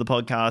listened to the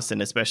podcast,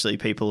 and especially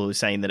people who are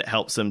saying that it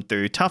helps them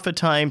through tougher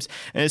times.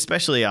 And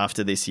especially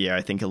after this year,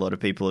 I think a lot of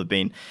people have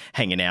been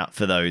hanging out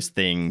for those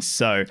things.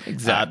 So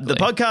the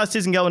podcast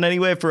isn't going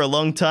anywhere for a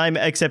long time,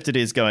 except it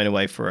is going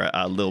away for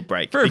a little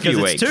break. For a few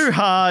weeks. It's too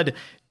hard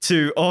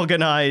to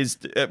organize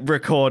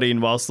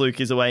recording whilst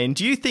Luke is away. And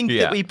do you think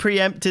that we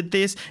preempted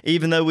this,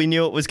 even though we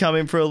knew it was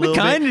coming for a little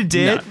bit? We kind of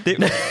did.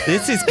 No.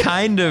 This is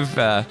kind of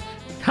a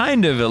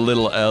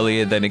little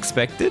earlier than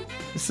expected.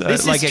 So,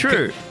 this is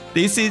true.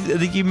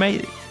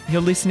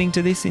 You're listening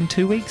to this in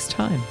 2 weeks'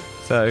 time.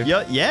 So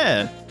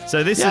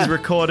So this is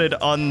recorded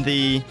on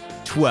the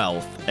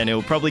 12th, and it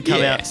will probably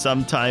come out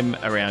sometime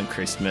around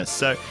Christmas.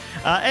 So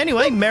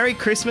anyway, Merry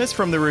Christmas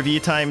from the Review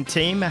Time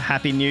team.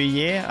 Happy New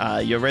Year.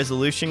 Your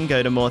resolution,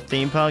 go to more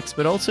theme parks,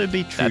 but also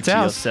be true to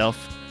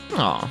yourself.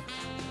 Aw,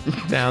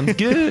 sounds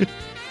good.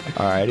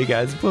 Alrighty,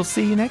 guys. We'll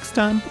see you next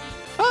time.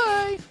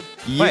 Bye.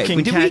 You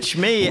can catch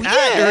me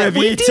at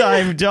Review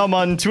Time Dom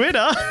on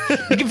Twitter.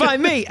 You can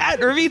find me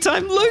at Review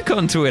Time Luke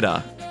on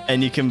Twitter.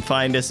 And you can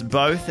find us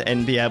both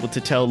and be able to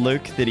tell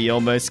Luke that he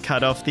almost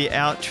cut off the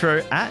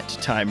outro at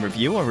Time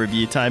Review or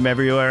Review Time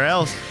everywhere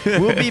else.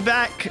 We'll be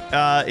back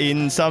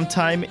in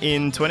sometime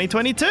in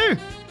 2022.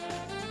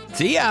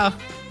 See ya.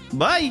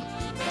 Bye.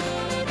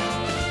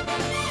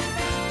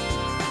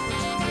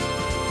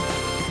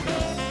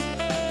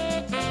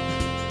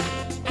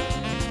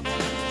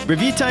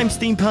 Review Time's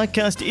Theme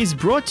Podcast is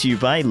brought to you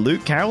by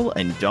Luke Carroll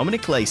and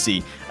Dominic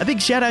Lacey. A big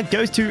shout out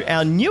goes to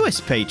our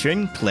newest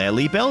patron, Claire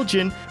Lee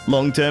Belgian,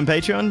 long-term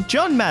patron,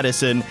 John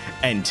Madison,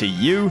 and to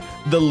you,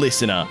 the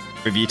listener.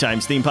 Review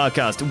Time's Theme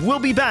Podcast will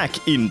be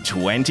back in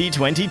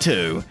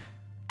 2022.